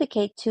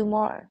 Duplicate 2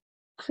 more.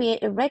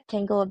 Create a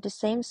rectangle of the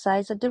same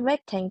size of the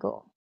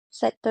rectangle.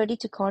 Set 30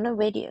 to corner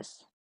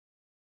radius.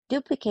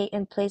 Duplicate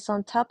and place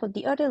on top of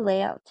the other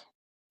layout.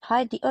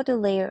 Hide the other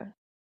layer.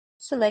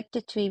 Select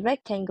the 3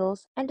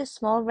 rectangles and the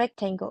small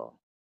rectangle.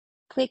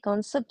 Click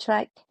on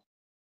Subtract.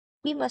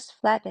 We must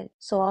flatten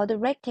so all the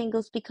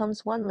rectangles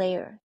becomes one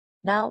layer.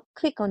 Now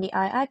click on the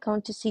eye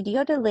icon to see the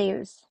other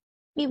layers.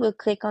 We will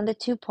click on the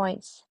 2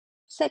 points.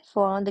 Set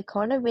 4 on the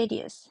corner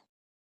radius.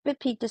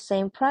 Repeat the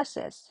same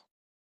process.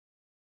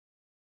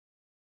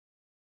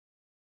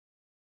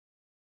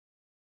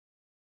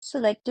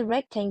 Select the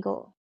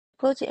rectangle.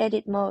 Go to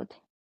Edit Mode.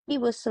 We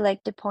will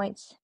select the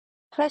points.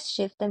 Press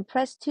Shift and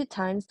press 2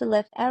 times the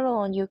left arrow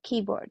on your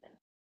keyboard.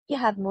 You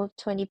have moved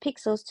 20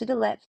 pixels to the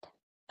left.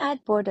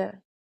 Add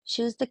border.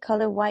 Choose the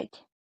color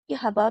white. You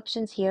have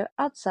options here: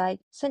 outside,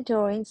 center,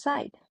 or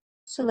inside.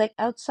 Select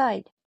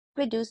outside.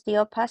 Reduce the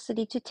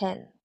opacity to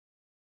 10.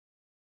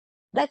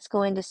 Let's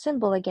go in the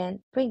symbol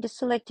again. Bring the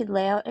selected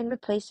layout and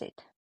replace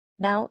it.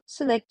 Now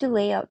select the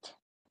layout.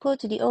 Go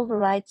to the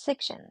Override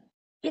section.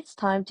 It's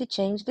time to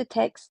change the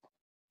text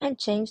and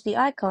change the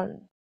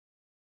icon.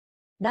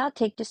 Now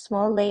take the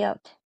small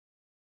layout.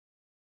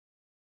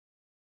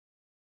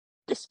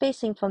 The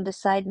spacing from the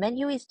side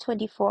menu is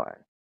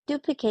 24.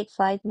 Duplicate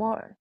 5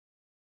 more.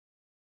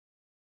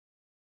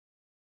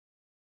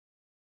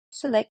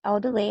 Select all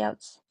the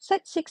layouts.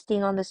 Set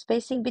 16 on the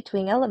spacing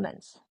between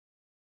elements.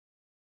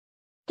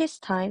 This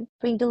time,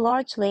 bring the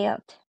large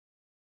layout.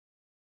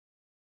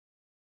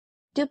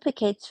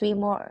 Duplicate 3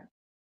 more.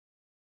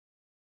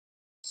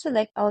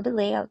 Select all the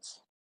layouts.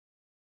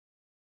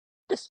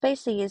 The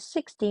spacing is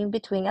 16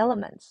 between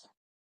elements.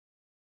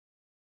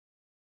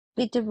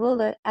 With the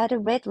ruler, add a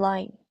red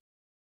line.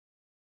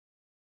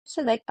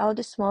 Select all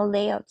the small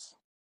layouts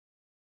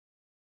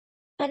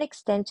and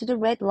extend to the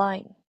red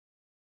line.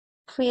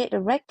 Create a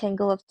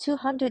rectangle of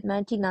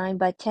 299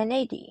 by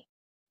 1080.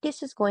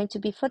 This is going to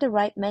be for the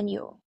right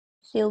menu.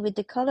 Fill with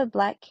the color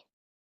black.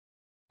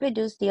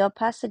 Reduce the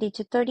opacity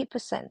to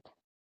 30%.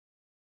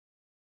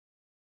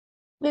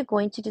 We're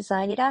going to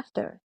design it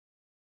after.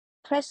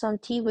 Press on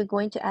T. We're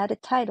going to add a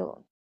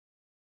title.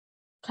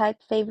 Type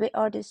favorite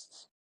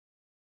artists.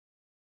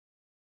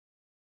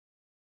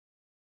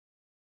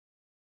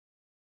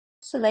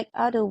 Select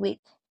auto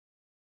width.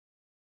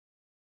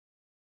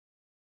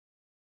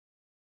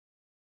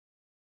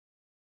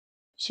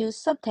 Choose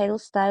subtitle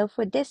style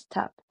for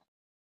desktop.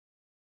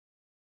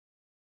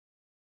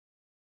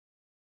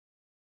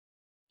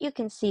 You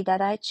can see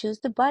that I choose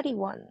the body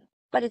one,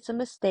 but it's a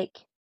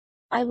mistake.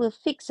 I will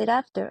fix it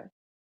after.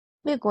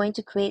 We're going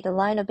to create a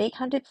line of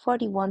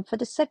 841 for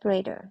the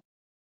separator.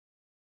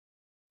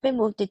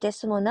 Remove the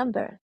decimal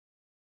number.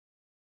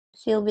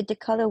 Fill with the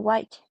color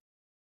white.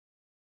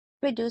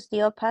 Reduce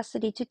the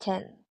opacity to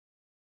 10.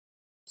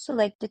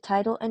 Select the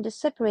title and the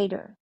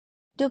separator.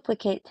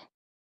 Duplicate.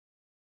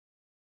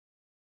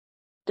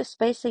 The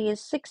spacing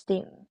is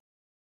 16.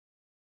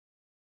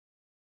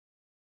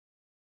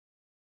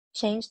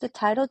 Change the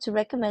title to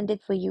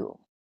recommended for you.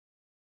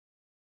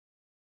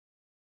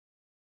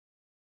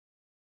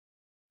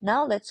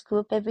 Now let's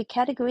group every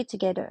category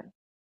together.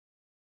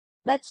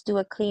 Let's do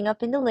a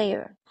cleanup in the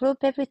layer. Group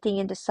everything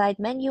in the side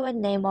menu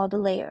and name all the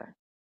layer.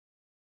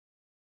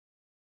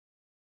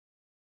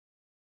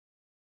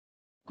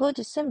 Go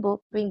to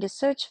Symbol, bring the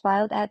search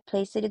file and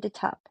place it at the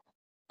top.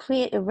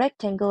 Create a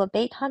rectangle of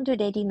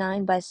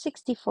 889 by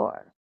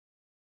 64.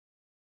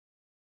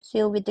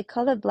 Fill with the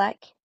color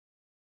black.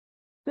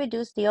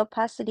 Reduce the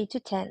opacity to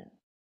 10.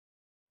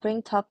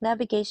 Bring top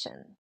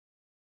navigation.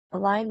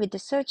 Align with the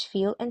search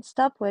field and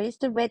stop where is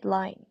the red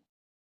line.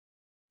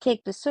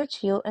 Take the search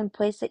field and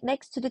place it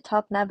next to the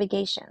top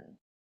navigation.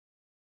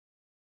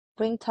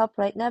 Bring top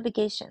right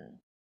navigation.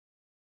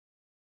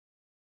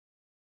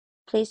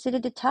 Place it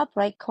at the top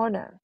right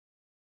corner.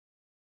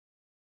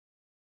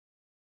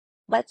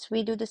 Let's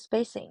redo the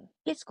spacing.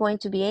 It's going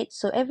to be 8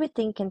 so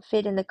everything can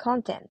fit in the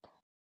content.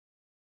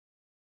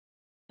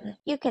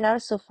 You can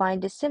also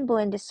find the symbol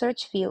in the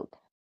search field.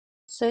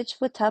 Search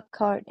for top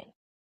card.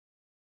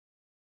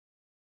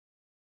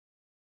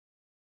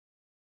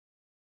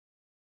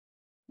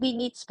 We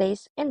need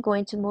space and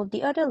going to move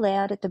the other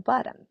layout at the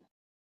bottom.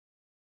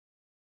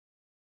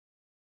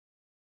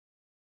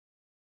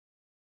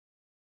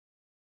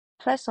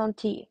 Press on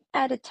T.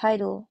 Add a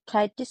title.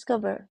 Type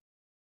Discover.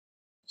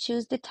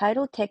 Choose the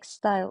title text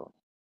style.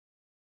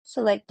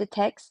 Select the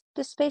text.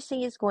 The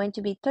spacing is going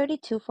to be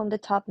 32 from the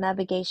top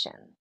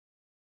navigation.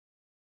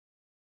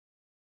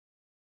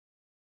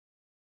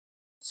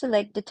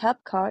 Select the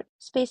top card.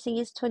 Spacing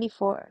is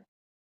 24.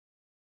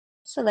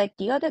 Select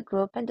the other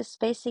group and the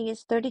spacing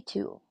is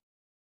 32.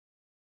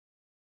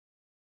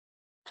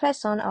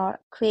 Press on R.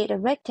 Create a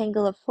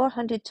rectangle of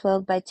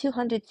 412 by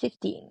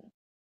 215.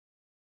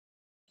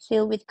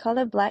 Fill with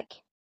color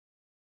black.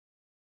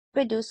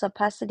 Reduce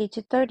opacity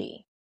to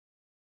 30.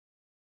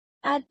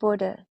 Add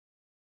border.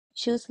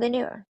 Choose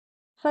linear.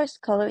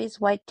 First color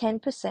is white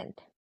 10%.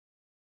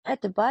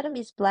 At the bottom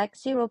is black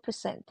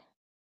 0%.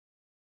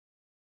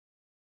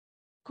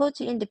 Go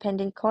to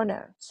independent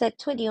corner. Set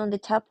 20 on the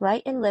top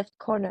right and left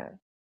corner.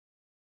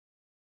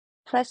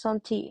 Press on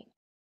T.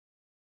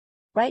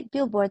 Right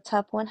billboard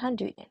top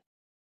 100.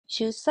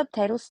 Choose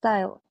subtitle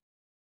style.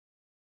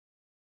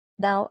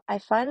 Now I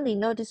finally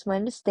noticed my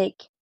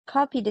mistake.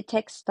 Copy the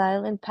text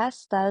style and pass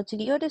style to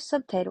the other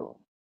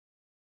subtitle.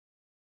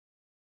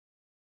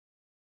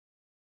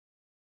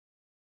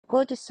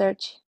 Go to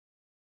search.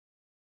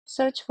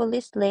 Search for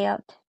list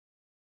layout.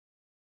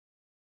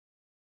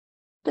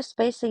 The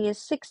spacing is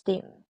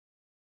 16.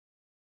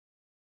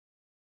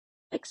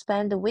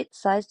 Expand the width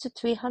size to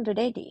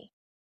 380.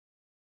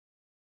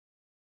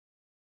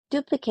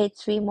 Duplicate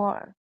 3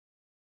 more.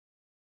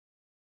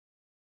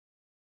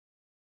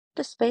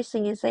 The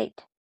spacing is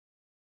 8.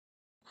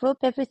 Group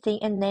everything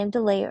and name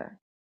the layer.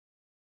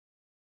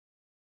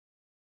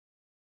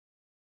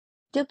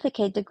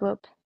 Duplicate the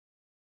group.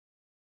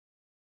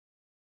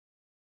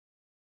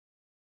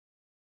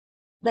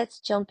 Let's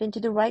jump into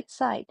the right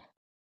side.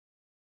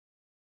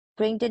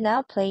 Bring the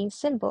now playing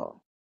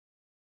symbol.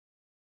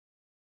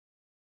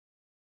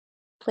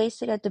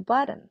 Place it at the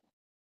bottom.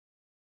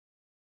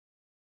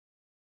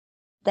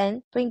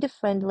 Then bring the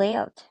friend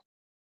layout.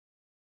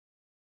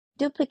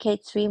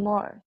 Duplicate 3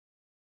 more.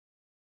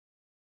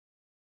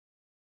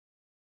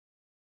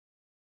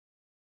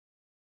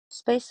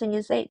 Spacing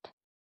is 8.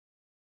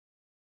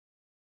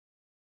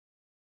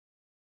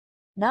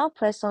 Now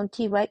press on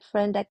T right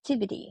friend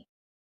activity.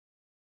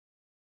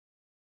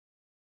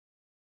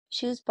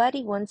 Choose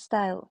body 1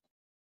 style.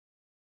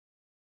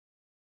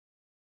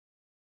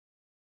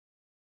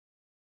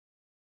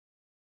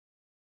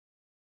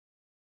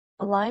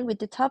 Align with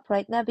the top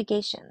right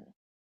navigation.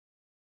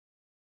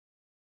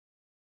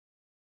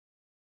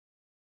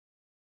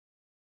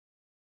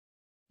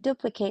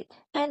 Duplicate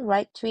and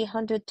write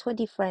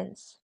 320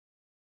 friends.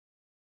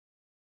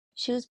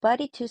 Choose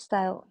body 2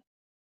 style.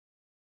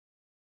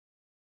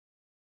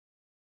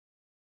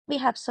 We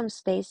have some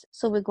space,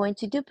 so we're going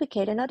to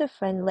duplicate another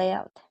friend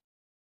layout.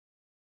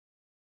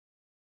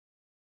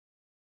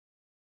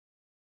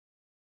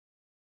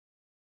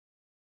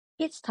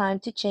 It's time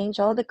to change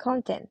all the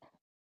content.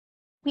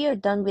 We are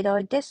done with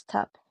our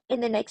desktop. In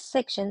the next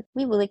section,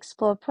 we will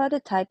explore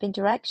prototype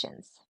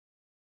interactions.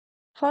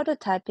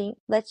 Prototyping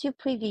lets you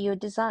preview your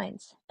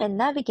designs and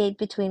navigate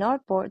between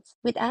artboards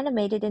with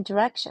animated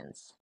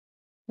interactions.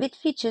 With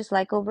features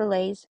like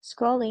overlays,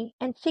 scrolling,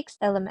 and fixed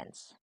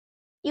elements,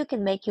 you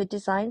can make your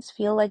designs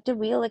feel like the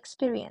real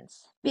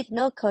experience, with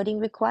no coding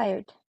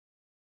required.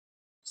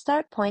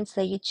 Start points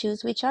let you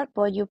choose which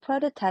artboard your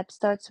prototype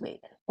starts with.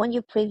 When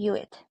you preview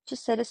it, to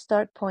set a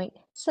start point,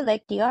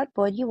 select the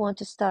artboard you want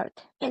to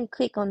start and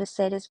click on the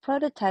Set as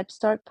Prototype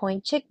Start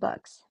Point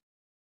checkbox.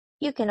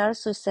 You can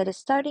also set a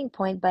starting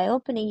point by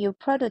opening your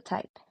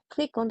prototype.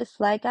 Click on the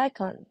flag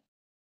icon.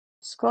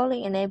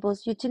 Scrolling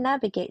enables you to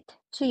navigate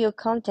to your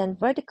content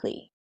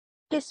vertically.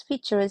 This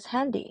feature is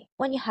handy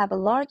when you have a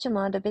large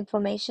amount of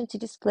information to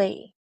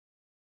display.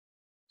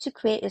 To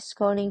create a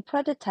scrolling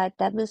prototype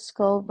that will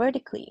scroll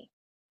vertically,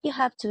 you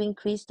have to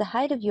increase the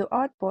height of your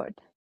artboard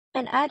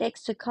and add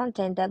extra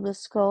content that will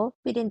scroll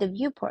within the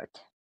viewport.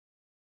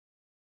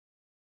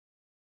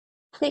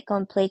 Click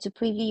on Play to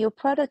preview your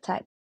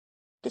prototype.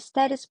 The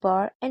status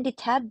bar and the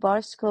tab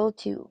bar scroll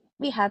too.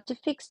 We have to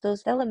fix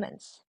those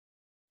elements.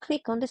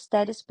 Click on the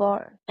status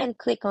bar and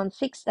click on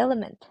Fixed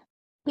Element.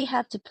 We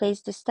have to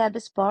place the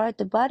status bar at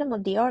the bottom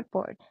of the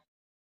artboard.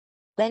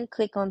 Then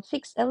click on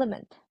Fixed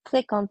Element.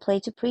 Click on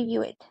Play to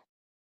preview it.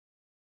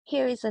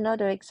 Here is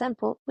another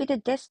example with a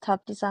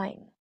desktop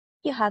design.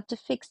 You have to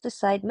fix the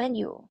side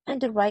menu and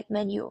the right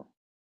menu.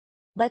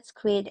 Let's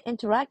create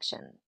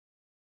interaction.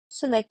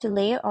 Select a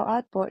layer or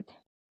artboard.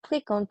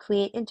 Click on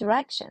Create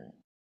Interaction.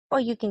 Or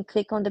you can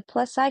click on the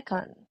plus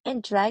icon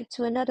and drag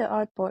to another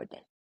artboard.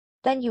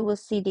 Then you will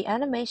see the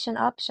animation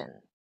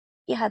option.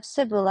 You have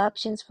several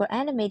options for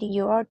animating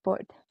your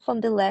artboard, from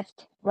the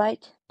left,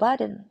 right,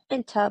 bottom,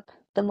 and top.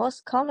 The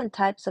most common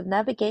types of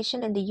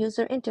navigation in the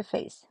user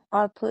interface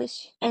are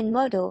push and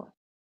modal.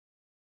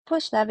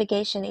 Push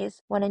navigation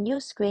is when a new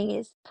screen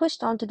is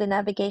pushed onto the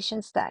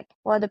navigation stack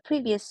while the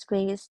previous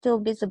screen is still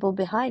visible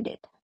behind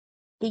it.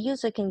 The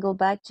user can go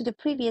back to the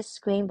previous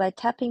screen by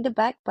tapping the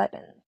back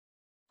button.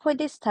 For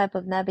this type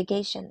of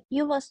navigation,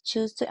 you must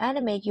choose to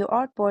animate your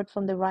artboard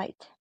from the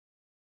right.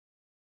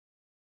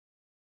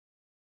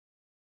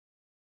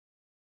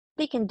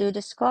 We can do the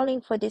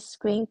scrolling for this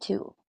screen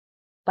too,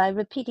 by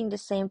repeating the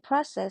same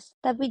process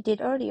that we did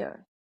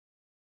earlier.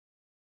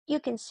 You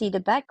can see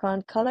the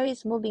background color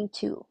is moving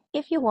too.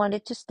 If you want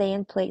it to stay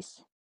in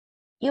place,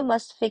 you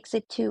must fix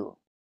it too.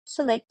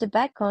 Select the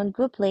background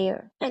group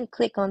layer and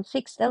click on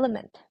Fixed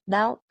Element.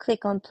 Now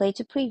click on Play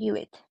to preview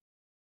it.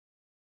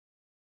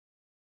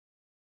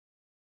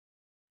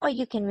 Or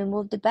you can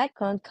remove the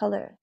background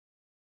color.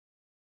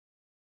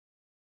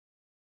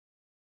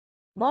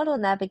 Modal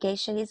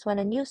navigation is when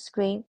a new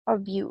screen or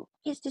view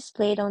is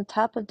displayed on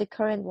top of the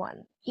current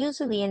one,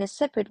 usually in a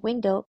separate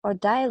window or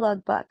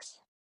dialog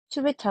box.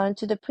 To return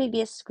to the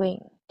previous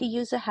screen, the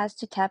user has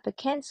to tap a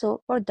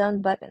Cancel or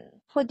Done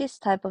button. For this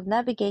type of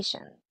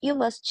navigation, you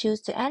must choose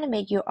to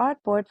animate your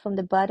artboard from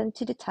the bottom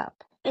to the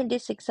top. In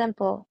this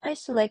example, I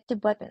select the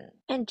button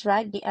and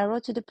drag the arrow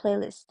to the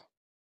playlist.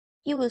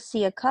 You will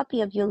see a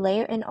copy of your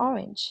layer in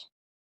orange,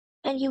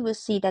 and you will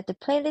see that the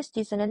playlist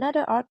is in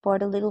another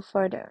artboard a little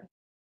further.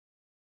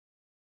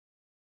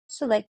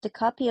 Select the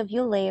copy of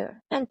your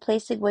layer and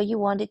place it where you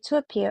want it to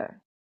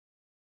appear.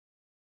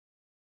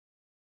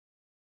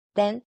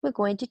 Then we're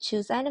going to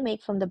choose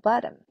Animate from the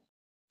bottom.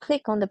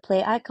 Click on the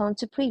play icon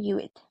to preview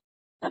it.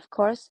 Of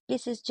course,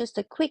 this is just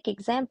a quick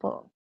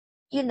example.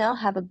 You now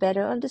have a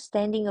better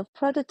understanding of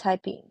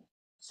prototyping,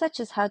 such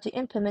as how to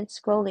implement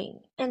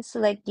scrolling and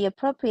select the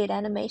appropriate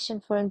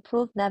animation for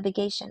improved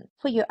navigation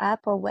for your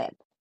app or web.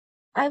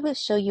 I will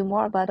show you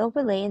more about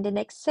overlay in the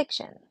next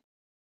section.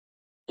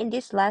 In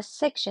this last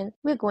section,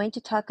 we're going to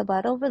talk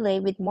about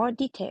overlay with more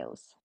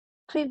details.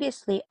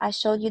 Previously, I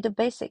showed you the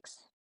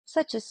basics,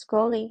 such as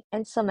scrolling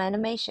and some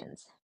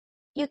animations.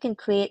 You can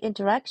create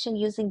interaction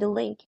using the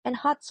link and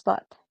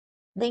hotspot.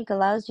 Link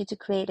allows you to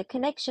create a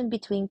connection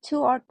between two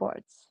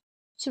artboards.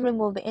 To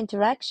remove the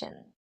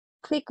interaction,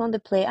 click on the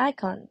play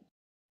icon,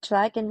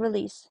 drag and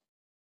release,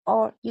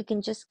 or you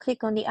can just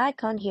click on the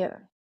icon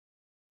here.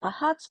 A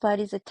hotspot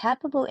is a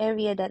tappable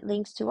area that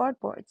links to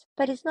artboards,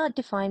 but is not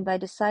defined by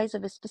the size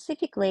of a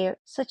specific layer,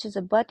 such as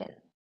a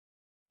button.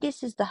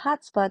 This is the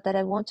hotspot that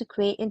I want to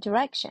create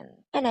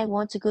interaction, and I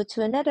want to go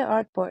to another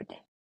artboard.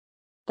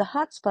 The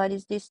hotspot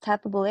is this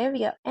tappable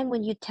area, and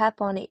when you tap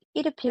on it,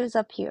 it appears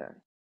up here.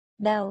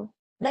 Now,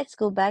 let's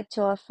go back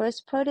to our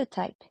first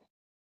prototype.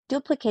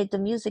 Duplicate the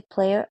music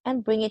player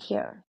and bring it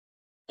here.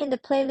 In the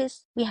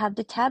playlist, we have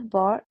the tab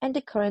bar and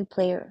the current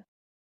player.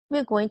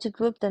 We're going to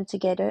group them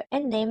together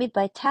and name it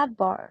by tab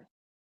bar.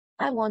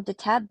 I want the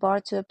tab bar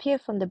to appear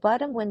from the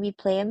bottom when we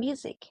play a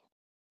music.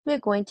 We're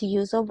going to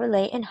use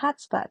overlay and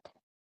hotspot.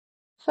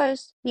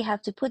 First, we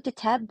have to put the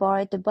tab bar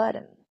at the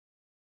bottom.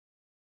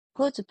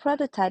 Go to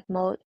prototype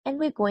mode and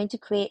we're going to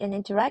create an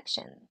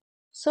interaction.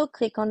 So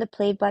click on the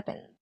play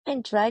button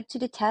and drag to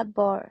the tab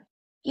bar.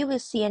 You will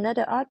see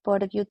another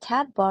artboard of your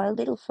tab bar a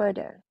little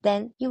further.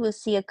 Then you will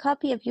see a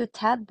copy of your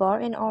tab bar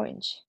in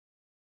orange.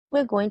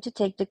 We're going to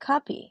take the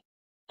copy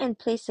and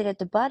place it at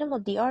the bottom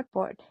of the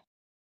artboard.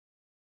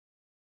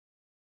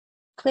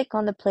 Click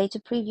on the play to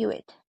preview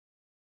it.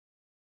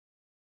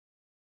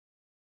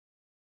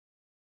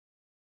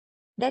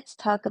 Let's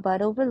talk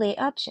about overlay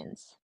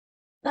options.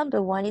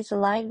 Number 1 is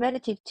Align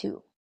Relative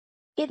to.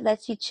 It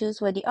lets you choose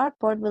where the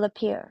artboard will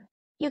appear.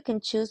 You can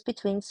choose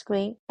between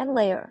screen and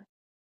layer.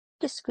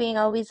 The screen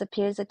always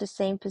appears at the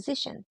same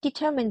position,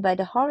 determined by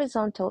the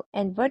horizontal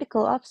and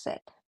vertical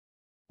offset.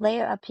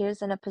 Layer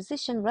appears in a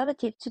position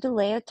relative to the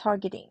layer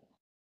targeting.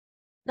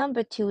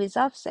 Number 2 is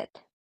Offset.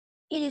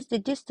 It is the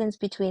distance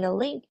between a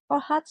link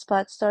or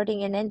hotspot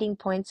starting and ending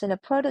points in a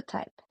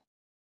prototype.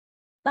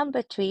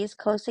 Number 3 is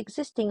Close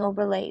Existing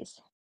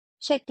Overlays.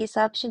 Check this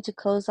option to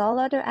close all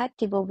other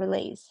active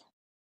overlays.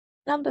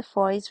 Number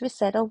 4 is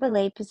Reset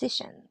Overlay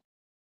Position.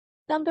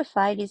 Number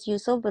 5 is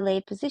Use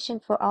Overlay Position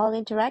for all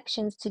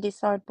interactions to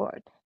this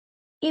artboard.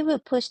 It will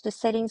push the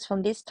settings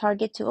from this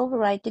target to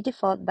override the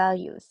default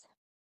values.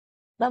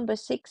 Number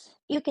 6,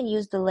 you can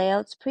use the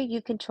Layouts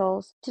preview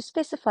controls to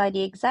specify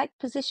the exact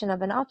position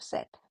of an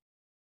offset.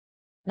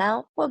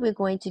 Now, what we're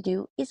going to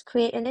do is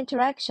create an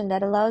interaction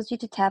that allows you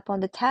to tap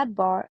on the tab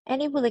bar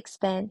and it will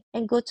expand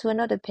and go to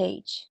another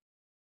page.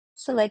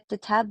 Select the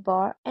tab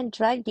bar and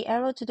drag the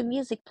arrow to the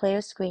music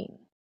player screen.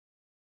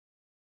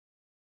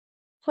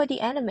 For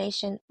the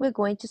animation, we're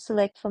going to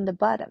select from the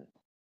bottom.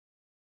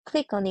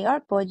 Click on the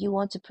artboard you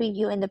want to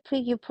preview in the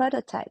preview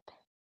prototype.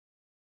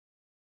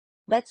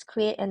 Let's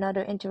create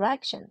another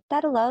interaction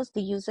that allows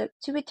the user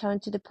to return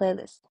to the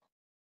playlist.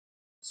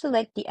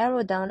 Select the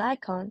arrow down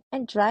icon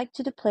and drag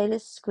to the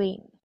playlist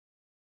screen.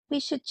 We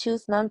should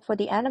choose None for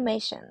the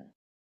animation,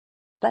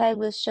 but I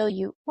will show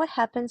you what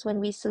happens when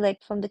we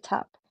select from the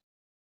top.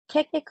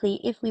 Technically,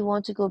 if we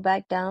want to go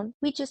back down,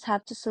 we just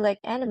have to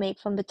select Animate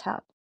from the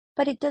top,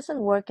 but it doesn't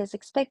work as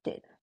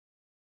expected.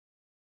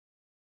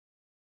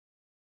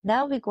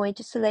 Now we're going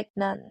to select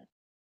None.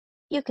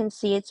 You can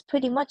see it's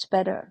pretty much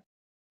better.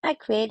 I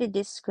created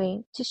this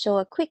screen to show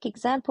a quick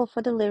example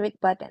for the lyric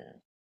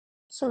button.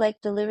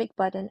 Select the lyric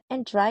button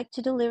and drag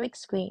to the lyric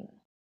screen.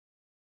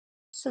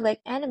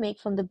 Select Animate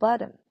from the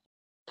bottom.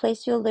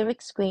 Place your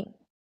lyric screen.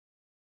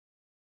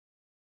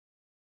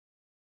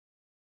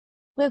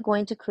 We're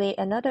going to create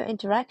another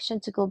interaction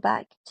to go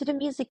back to the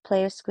music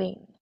player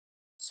screen.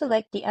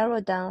 Select the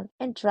arrow down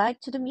and drag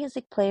to the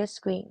music player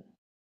screen.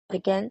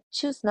 Again,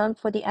 choose None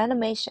for the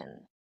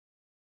animation.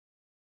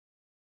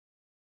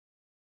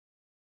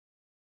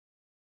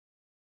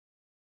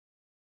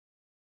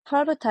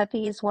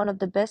 Prototyping is one of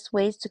the best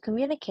ways to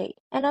communicate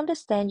and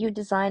understand your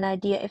design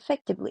idea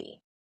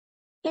effectively.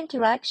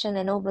 Interaction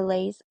and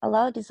overlays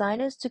allow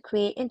designers to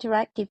create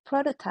interactive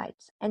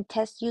prototypes and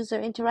test user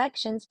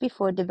interactions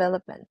before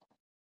development.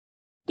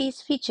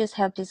 These features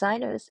help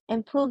designers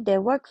improve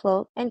their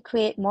workflow and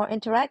create more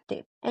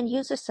interactive and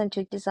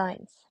user-centric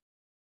designs.